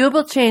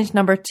 doable change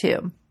number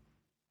 2.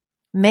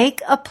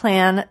 Make a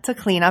plan to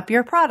clean up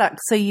your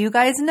products. So you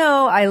guys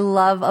know I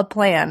love a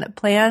plan.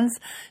 Plans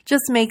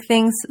just make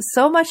things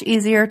so much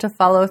easier to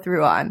follow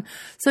through on.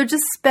 So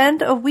just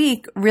spend a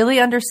week really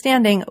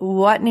understanding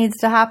what needs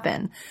to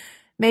happen.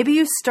 Maybe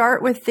you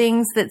start with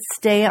things that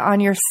stay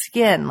on your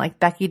skin, like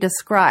Becky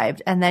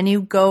described, and then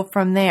you go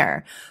from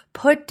there.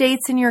 Put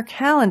dates in your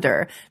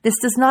calendar. This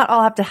does not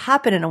all have to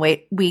happen in a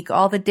week.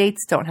 All the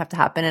dates don't have to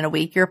happen in a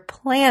week. You're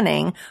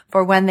planning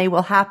for when they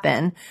will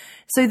happen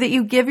so that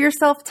you give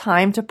yourself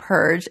time to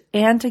purge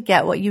and to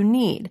get what you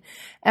need.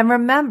 And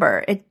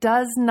remember, it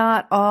does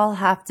not all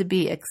have to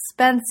be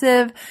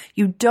expensive.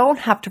 You don't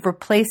have to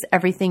replace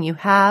everything you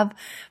have.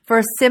 For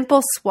a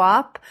simple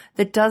swap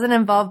that doesn't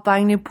involve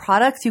buying new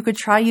products, you could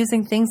try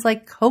using things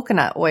like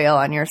coconut oil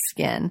on your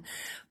skin.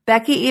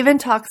 Becky even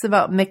talks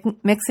about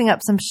mixing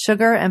up some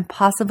sugar and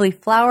possibly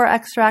flower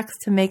extracts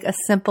to make a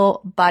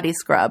simple body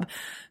scrub.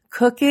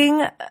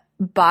 Cooking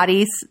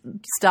body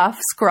stuff,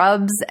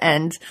 scrubs,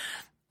 and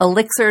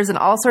elixirs and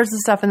all sorts of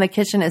stuff in the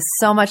kitchen is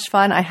so much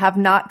fun. I have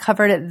not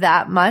covered it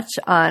that much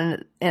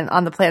on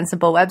the Plan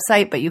Simple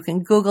website, but you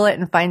can Google it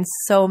and find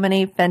so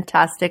many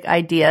fantastic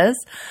ideas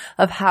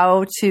of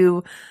how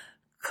to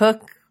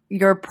cook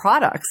your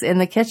products in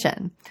the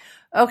kitchen.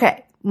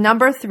 Okay,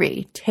 number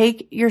 3,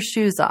 take your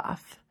shoes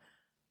off.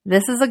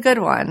 This is a good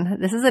one.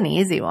 This is an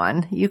easy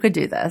one. You could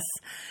do this.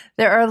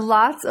 There are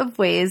lots of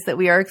ways that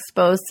we are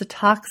exposed to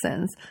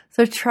toxins.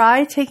 So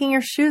try taking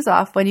your shoes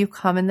off when you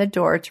come in the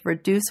door to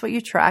reduce what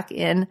you track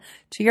in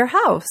to your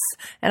house.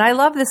 And I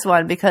love this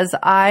one because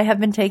we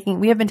have been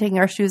taking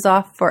our shoes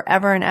off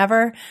forever and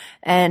ever.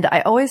 And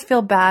I always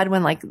feel bad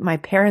when like my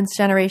parents'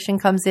 generation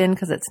comes in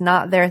because it's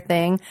not their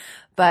thing.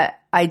 But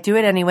I do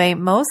it anyway,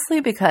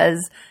 mostly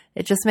because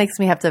it just makes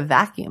me have to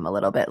vacuum a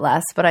little bit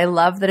less. But I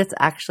love that it's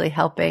actually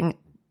helping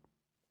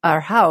our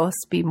house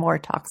be more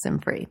toxin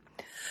free.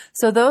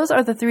 So those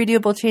are the 3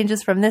 doable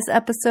changes from this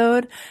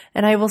episode.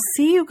 And I will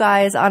see you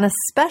guys on a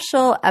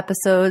special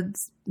episode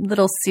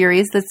little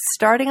series that's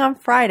starting on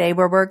Friday,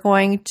 where we're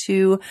going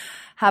to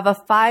have a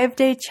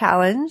 5-day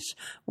challenge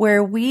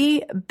where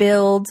we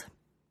build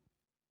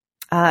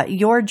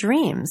your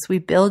dreams. We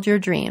build your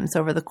dreams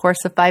over the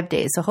course of 5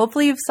 days. So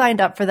hopefully you've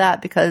signed up for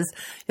that, because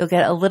you'll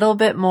get a little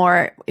bit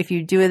more if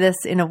you do this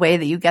in a way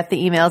that you get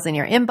the emails in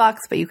your inbox,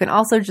 but you can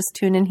also just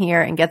tune in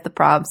here and get the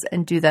prompts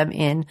and do them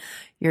in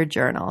your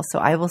journal. So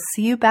I will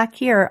see you back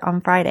here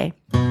on Friday.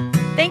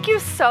 Thank you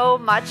so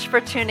much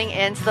for tuning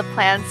in to the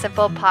Plan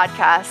Simple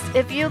podcast.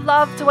 If you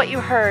loved what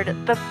you heard,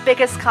 the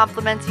biggest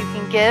compliment you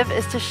can give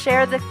is to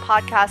share the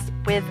podcast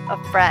with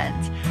a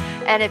friend.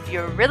 And if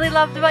you really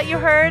loved what you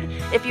heard,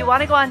 if you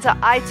want to go onto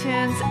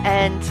iTunes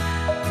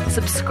and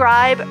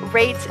subscribe,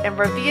 rate, and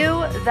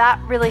review, that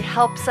really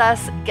helps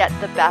us get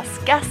the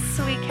best guests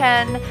we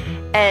can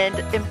and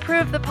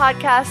improve the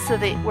podcast so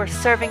that we're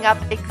serving up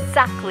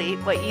exactly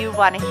what you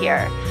want to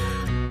hear.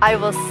 I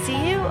will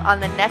see you on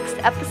the next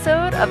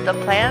episode of the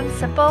Plan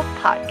Simple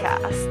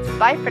podcast.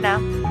 Bye for now.